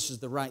knows this is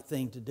the right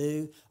thing to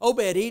do.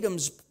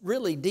 Obed-Edom's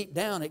really deep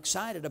down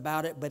excited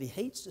about it, but he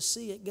hates to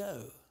see it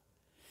go.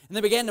 And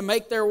they began to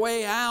make their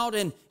way out,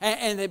 and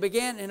they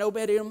began, and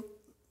Obed-Edom,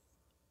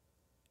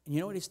 and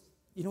you know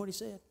what he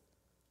said?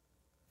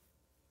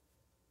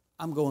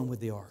 I'm going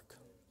with the ark.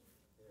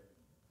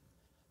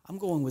 I'm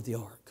going with the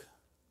ark.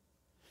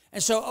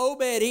 And so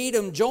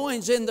Obed-Edom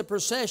joins in the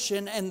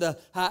procession,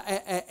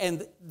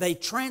 and they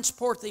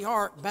transport the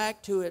ark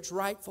back to its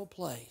rightful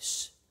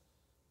place.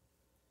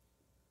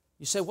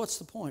 You say, what's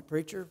the point,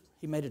 preacher?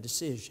 He made a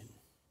decision.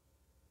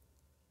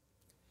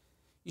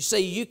 You say,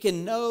 you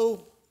can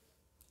know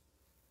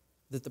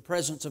that the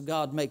presence of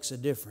God makes a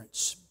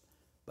difference,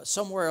 but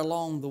somewhere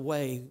along the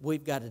way,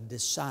 we've got to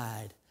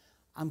decide,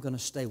 I'm going to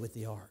stay with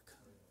the ark.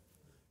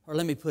 Or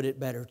let me put it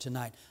better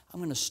tonight,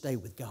 I'm going to stay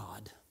with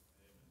God.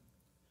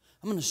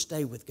 I'm going to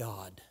stay with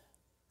God.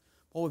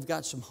 Well, we've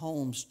got some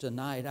homes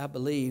tonight, I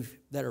believe,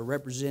 that are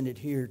represented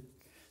here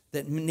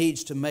that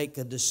needs to make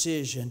a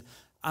decision.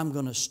 I'm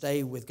going to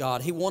stay with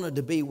God. He wanted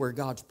to be where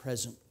God's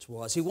presence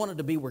was. He wanted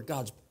to be where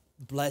God's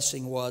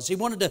blessing was. He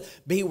wanted to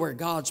be where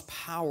God's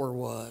power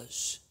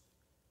was.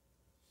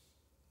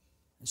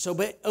 And so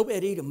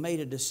Obed-Edom made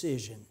a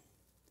decision.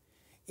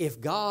 If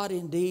God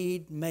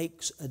indeed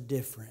makes a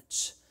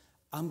difference,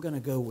 I'm going to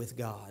go with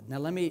God. Now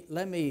let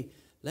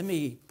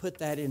me put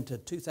that into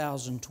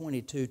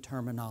 2022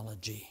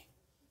 terminology.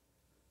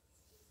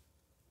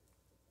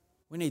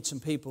 We need some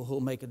people who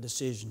will make a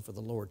decision for the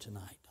Lord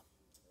tonight.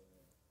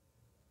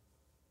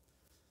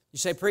 You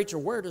say, preacher,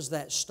 where does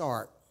that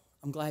start?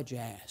 I'm glad you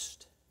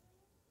asked.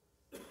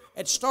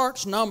 It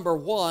starts, number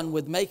one,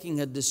 with making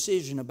a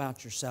decision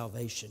about your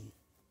salvation.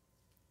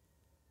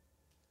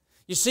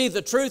 You see,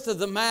 the truth of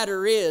the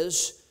matter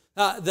is,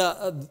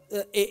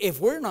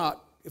 if we're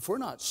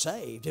not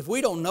saved, if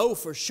we don't know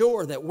for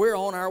sure that we're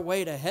on our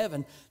way to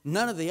heaven,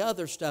 none of the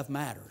other stuff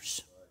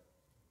matters.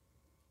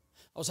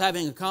 I was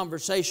having a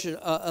conversation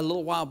a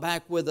little while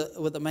back with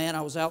a man.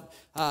 I was out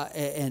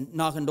and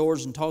knocking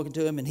doors and talking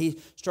to him, and he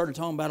started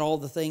talking about all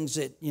the things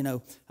that,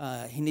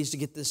 he needs to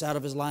get this out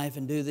of his life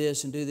and do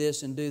this and do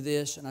this and do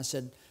this. And I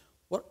said,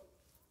 what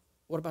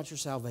about your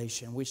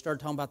salvation? We started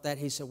talking about that.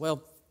 He said,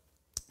 well,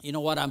 you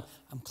know what, I'm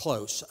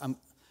close.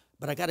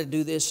 But I got to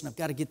do this, and I've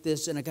got to get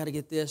this, and I got to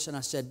get this. And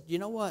I said, you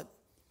know what?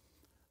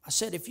 I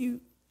said, if you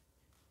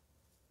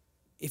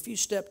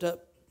stepped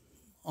up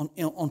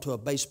onto a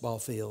baseball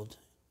field,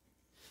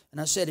 and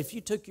I said, if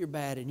you took your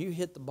bat and you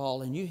hit the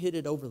ball and you hit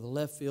it over the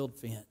left field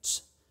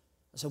fence,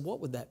 I said,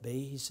 what would that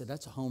be? He said,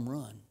 that's a home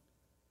run.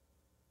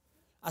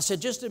 I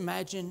said, just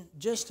imagine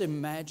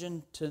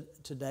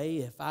today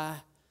if I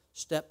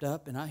stepped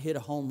up and I hit a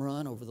home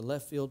run over the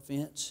left field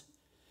fence,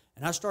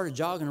 and I started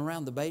jogging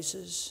around the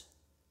bases,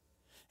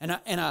 and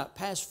I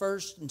passed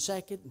first and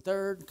second and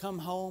third, and come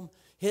home,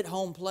 hit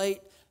home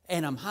plate,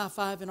 and I'm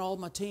high-fiving all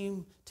my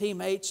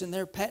teammates, and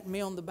they're patting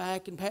me on the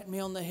back and patting me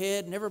on the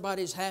head, and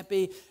everybody's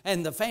happy,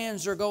 and the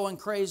fans are going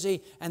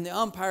crazy, and the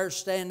umpire's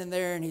standing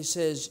there, and he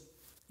says,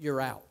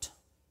 you're out.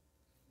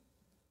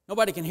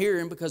 Nobody can hear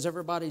him because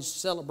everybody's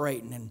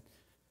celebrating and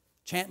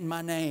chanting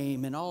my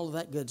name and all of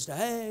that good stuff.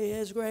 Hey,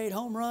 it's great,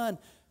 home run.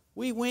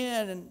 We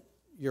win, and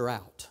you're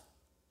out.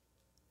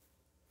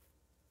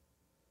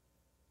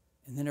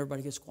 And then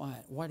everybody gets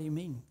quiet. What do you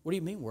mean? What do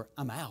you mean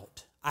I'm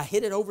out? I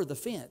hit it over the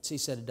fence. He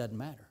said, it doesn't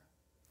matter.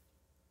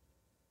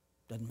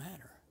 Doesn't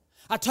matter.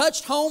 I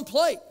touched home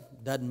plate.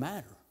 Doesn't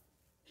matter.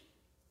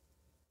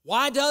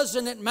 Why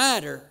doesn't it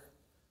matter?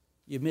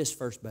 You missed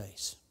first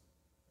base.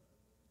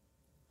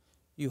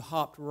 You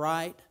hopped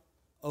right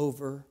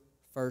over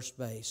first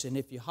base. And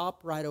if you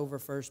hop right over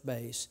first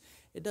base,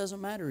 it doesn't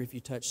matter if you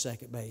touch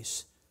second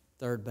base,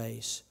 third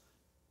base,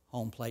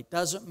 home plate.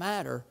 Doesn't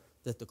matter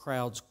that the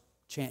crowd's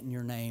chanting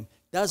your name.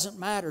 Doesn't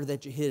matter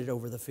that you hit it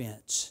over the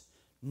fence.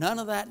 None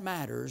of that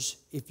matters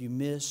if you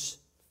miss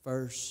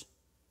first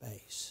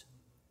base.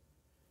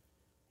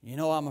 You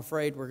know, I'm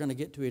afraid we're going to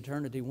get to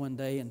eternity one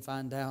day and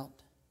find out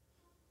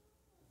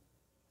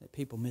that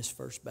people miss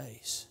first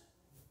base.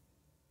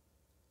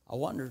 I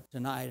wonder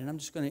tonight, and I'm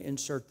just going to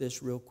insert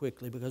this real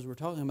quickly because we're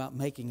talking about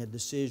making a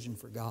decision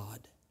for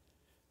God.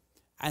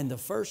 And the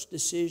first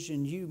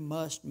decision you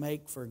must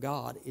make for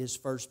God is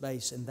first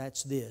base, and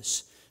that's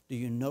this. Do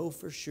you know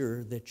for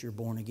sure that you're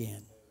born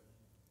again?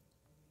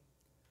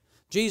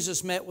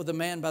 Jesus met with a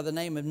man by the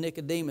name of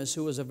Nicodemus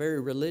who was a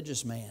very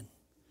religious man.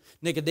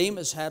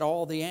 Nicodemus had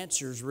all the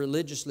answers,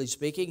 religiously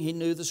speaking. He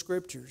knew the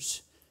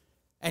Scriptures.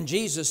 And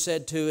Jesus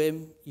said to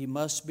him, you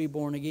must be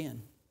born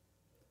again.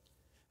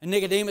 And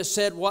Nicodemus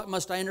said, what,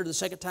 must I enter the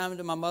second time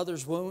into my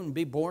mother's womb and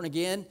be born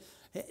again?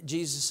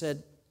 Jesus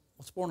said,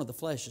 what's born of the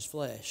flesh is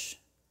flesh,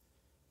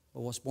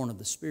 but what's born of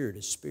the Spirit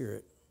is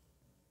spirit.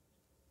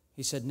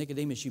 He said,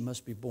 Nicodemus, you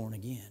must be born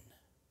again.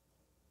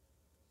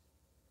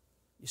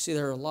 You see,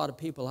 there are a lot of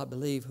people, I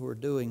believe, who are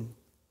doing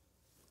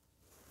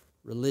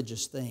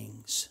religious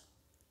things,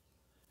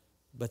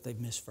 but they've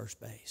missed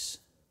first base.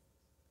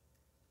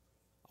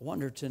 I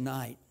wonder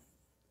tonight,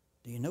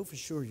 do you know for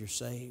sure you're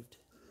saved?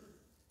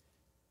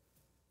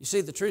 You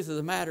see, the truth of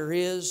the matter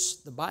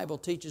is, the Bible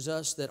teaches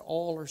us that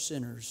all are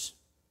sinners,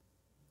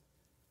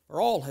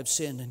 or all have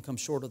sinned and come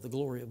short of the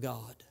glory of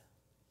God.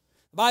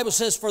 The Bible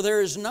says, for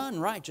there is none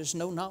righteous,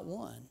 no, not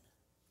one.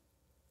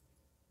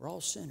 We're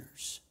all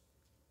sinners.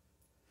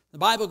 The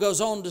Bible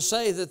goes on to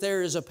say that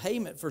there is a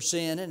payment for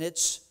sin, and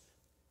it's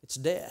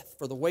death.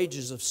 For the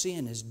wages of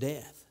sin is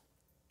death.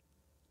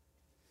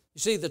 You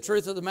see, the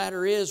truth of the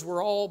matter is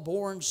we're all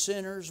born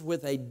sinners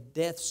with a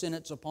death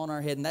sentence upon our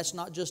head. And that's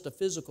not just a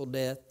physical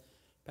death.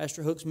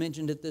 Pastor Hooks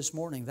mentioned it this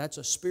morning. That's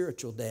a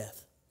spiritual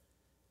death.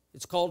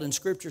 It's called in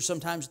Scripture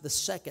sometimes the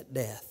second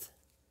death.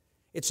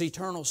 It's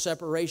eternal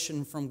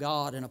separation from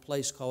God in a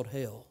place called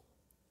hell.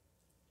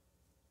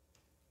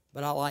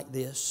 But I like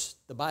this.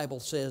 The Bible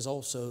says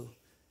also,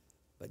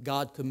 but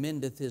God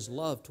commendeth His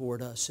love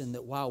toward us in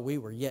that while we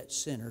were yet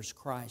sinners,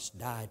 Christ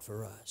died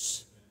for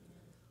us.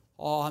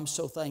 Oh, I'm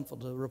so thankful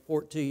to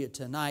report to you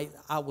tonight,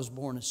 I was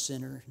born a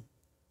sinner.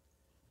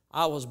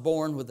 I was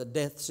born with a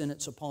death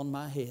sentence upon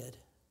my head.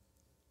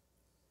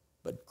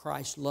 But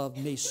Christ loved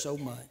me so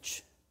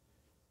much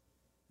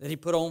that He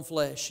put on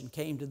flesh and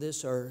came to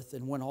this earth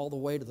and went all the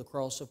way to the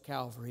cross of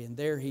Calvary. And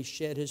there He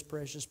shed His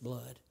precious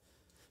blood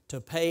to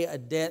pay a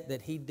debt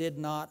that He did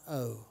not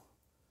owe,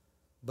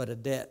 but a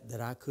debt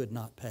that I could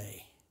not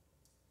pay.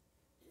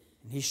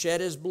 And He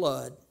shed His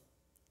blood.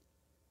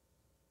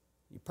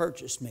 He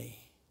purchased me.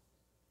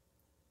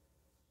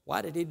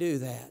 Why did He do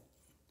that?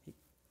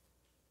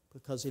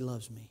 Because He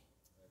loves me.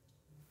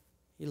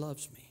 He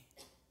loves me.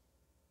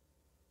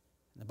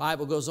 And the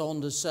Bible goes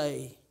on to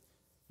say,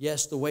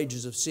 yes, the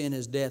wages of sin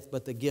is death,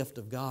 but the gift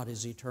of God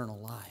is eternal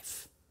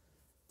life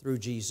through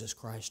Jesus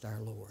Christ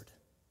our Lord.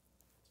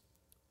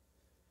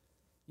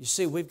 You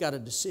see, we've got a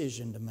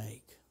decision to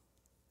make.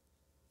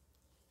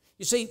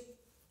 You see,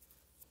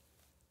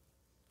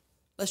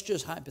 let's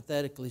just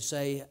hypothetically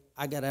say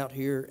I got out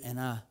here and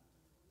I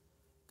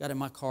got in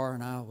my car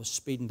and I was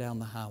speeding down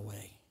the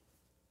highway.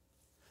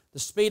 The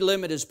speed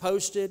limit is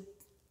posted,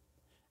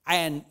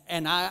 and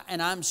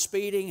I'm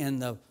speeding, and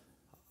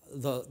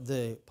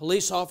the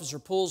police officer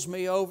pulls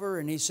me over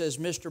and he says,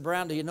 Mr.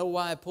 Brown, do you know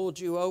why I pulled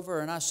you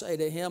over? And I say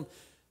to him,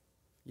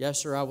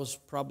 yes, sir, I was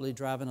probably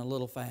driving a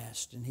little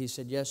fast. And he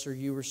said, yes, sir,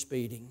 you were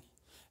speeding.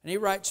 And he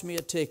writes me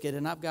a ticket,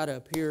 and I've got to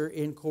appear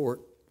in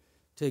court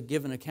to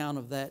give an account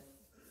of that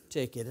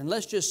ticket. And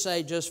let's just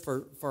say, just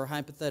for a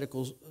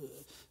hypothetical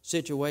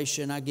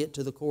situation, I get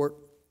to the court,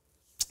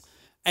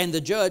 and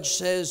the judge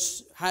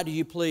says, how do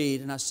you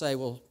plead? And I say,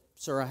 well,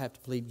 sir, I have to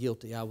plead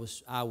guilty. I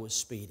was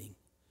speeding.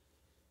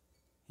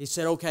 He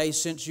said, okay,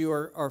 since you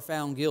are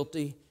found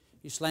guilty,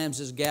 he slams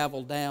his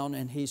gavel down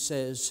and he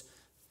says,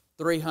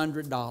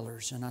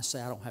 $300. And I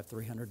say, I don't have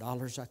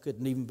 $300. I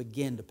couldn't even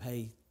begin to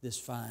pay this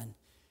fine.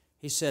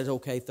 He said,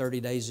 okay, 30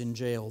 days in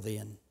jail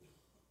then.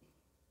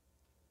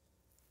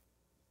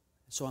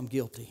 So I'm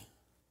guilty.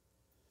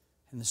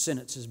 And the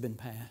sentence has been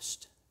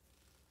passed.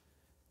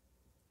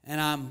 And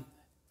I'm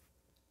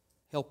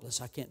helpless.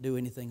 I can't do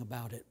anything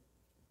about it.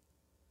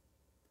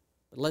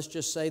 But let's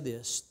just say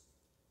this.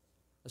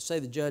 Let's say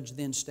the judge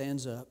then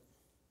stands up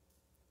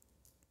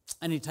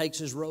and he takes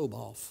his robe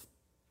off.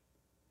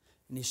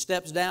 And he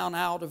steps down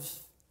out of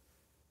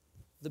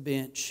the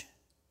bench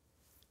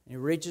and he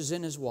reaches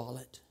in his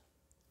wallet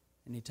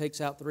and he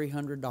takes out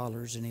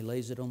 $300 and he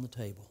lays it on the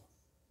table.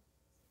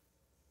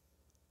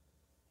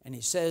 And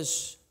he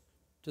says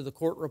to the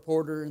court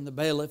reporter and the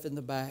bailiff in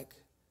the back,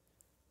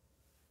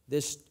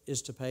 this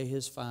is to pay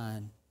his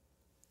fine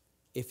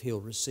if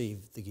he'll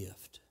receive the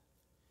gift.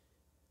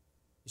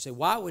 You say,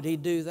 why would he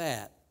do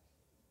that?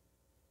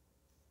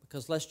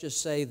 Because let's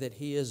just say that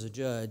he is a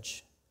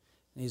judge,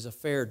 and he's a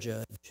fair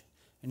judge,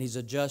 and he's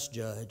a just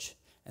judge,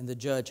 and the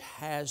judge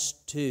has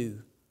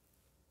to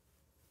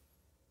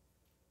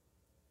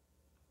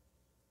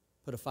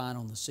put a fine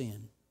on the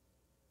sin.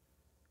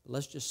 But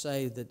let's just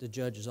say that the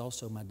judge is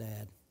also my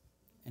dad,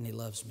 and he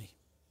loves me.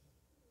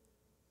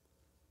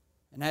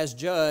 And as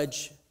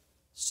judge,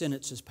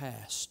 sentence is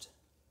passed.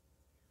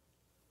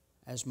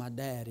 As my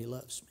dad, he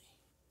loves me.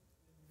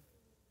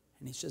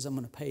 And he says, I'm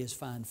going to pay his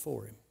fine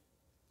for him.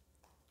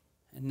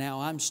 And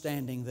now I'm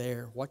standing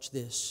there, watch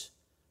this,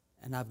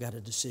 and I've got a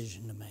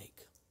decision to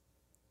make.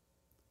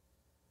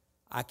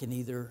 I can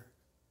either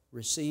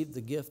receive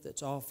the gift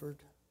that's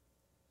offered,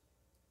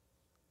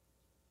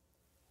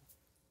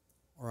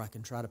 or I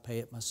can try to pay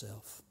it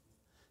myself.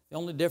 The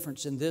only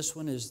difference in this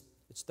one is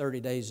it's 30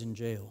 days in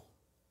jail.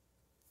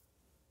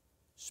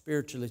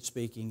 Spiritually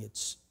speaking,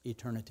 it's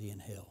eternity in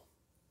hell.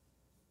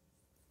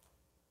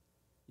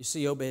 You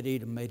see,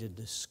 Obed-Edom made a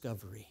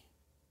discovery.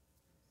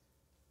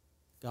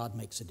 God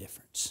makes a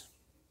difference.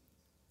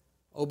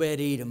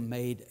 Obed-Edom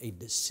made a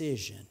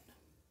decision.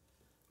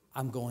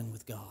 I'm going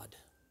with God.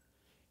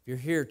 If you're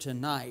here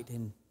tonight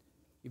and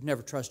you've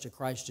never trusted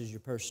Christ as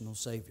your personal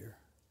Savior,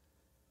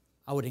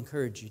 I would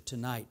encourage you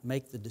tonight,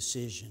 make the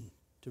decision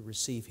to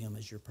receive Him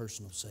as your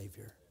personal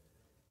Savior.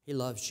 He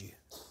loves you.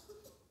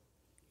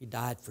 He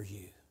died for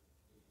you.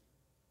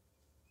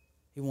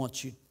 He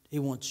wants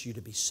you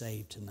to be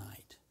saved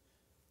tonight.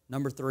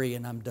 Number 3,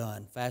 and I'm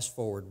done. Fast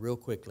forward real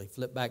quickly.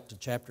 Flip back to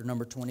chapter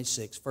number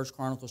 26. 1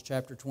 Chronicles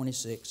chapter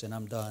 26, and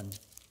I'm done.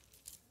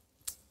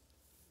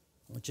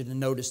 I want you to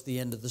notice the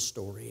end of the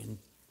story. And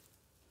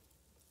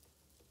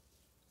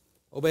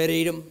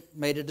Obed-Edom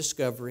made a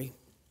discovery.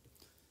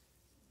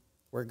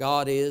 Where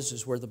God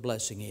is where the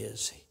blessing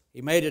is.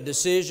 He made a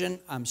decision,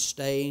 I'm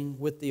staying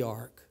with the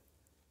ark.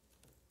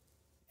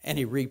 And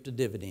he reaped a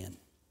dividend.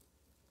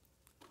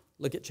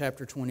 Look at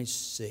chapter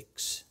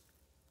 26.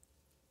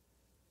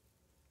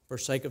 For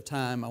sake of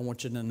time, I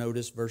want you to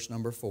notice verse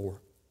number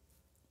 4.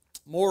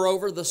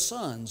 Moreover, the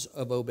sons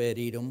of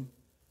Obed-Edom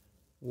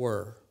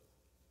were,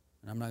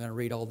 and I'm not going to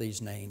read all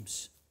these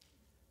names,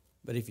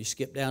 but if you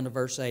skip down to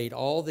verse 8,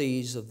 all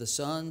these of the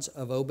sons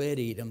of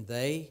Obed-Edom,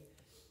 they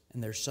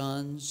and their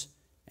sons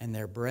and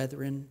their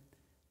brethren,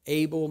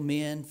 able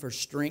men for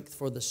strength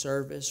for the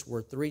service,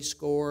 were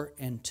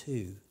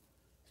 62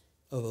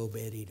 of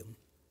Obed-Edom.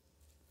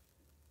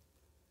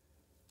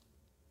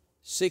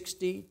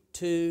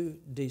 62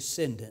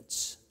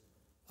 descendants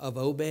of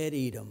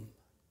Obed-Edom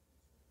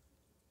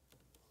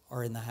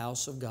are in the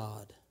house of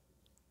God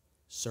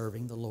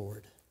serving the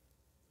Lord.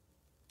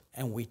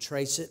 And we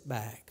trace it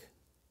back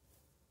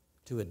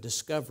to a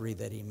discovery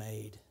that he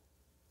made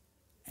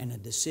and a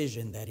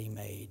decision that he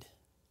made.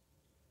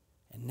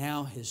 And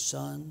now his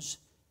sons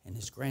and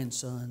his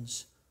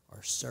grandsons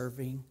are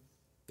serving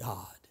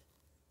God.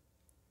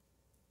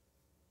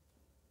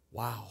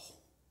 Wow.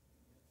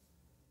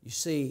 You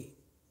see,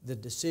 the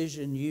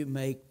decision you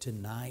make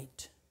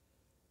tonight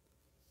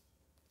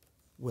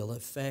will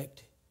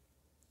affect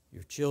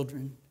your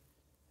children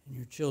and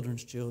your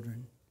children's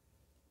children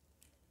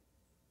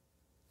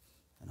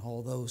and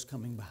all those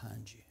coming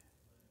behind you.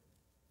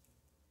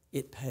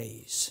 It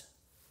pays.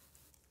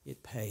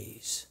 It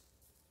pays.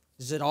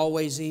 Is it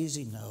always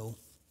easy? No.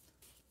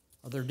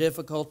 Are there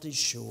difficulties?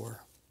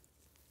 Sure.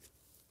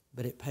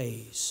 But it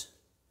pays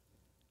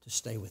to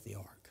stay with the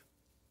ark.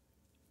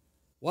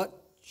 What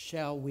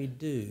shall we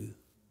do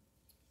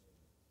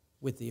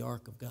with the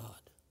ark of God?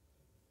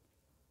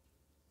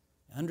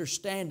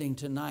 Understanding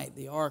tonight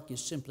the ark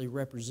is simply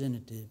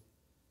representative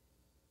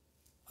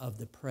of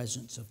the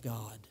presence of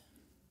God.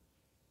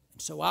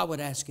 And so I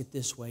would ask it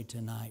this way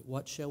tonight: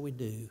 what shall we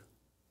do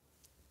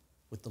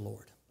with the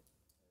Lord?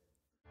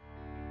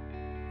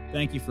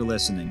 Thank you for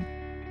listening.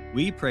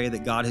 We pray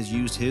that God has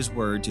used His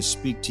Word to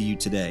speak to you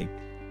today.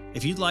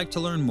 If you'd like to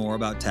learn more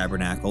about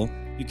Tabernacle,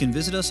 you can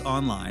visit us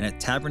online at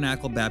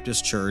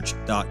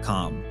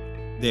tabernaclebaptistchurch.com.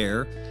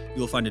 There,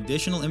 you'll find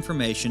additional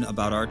information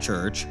about our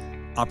church,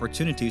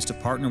 opportunities to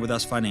partner with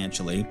us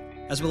financially,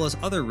 as well as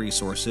other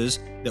resources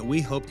that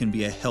we hope can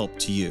be a help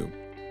to you.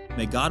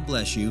 May God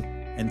bless you,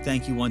 and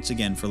thank you once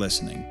again for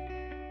listening.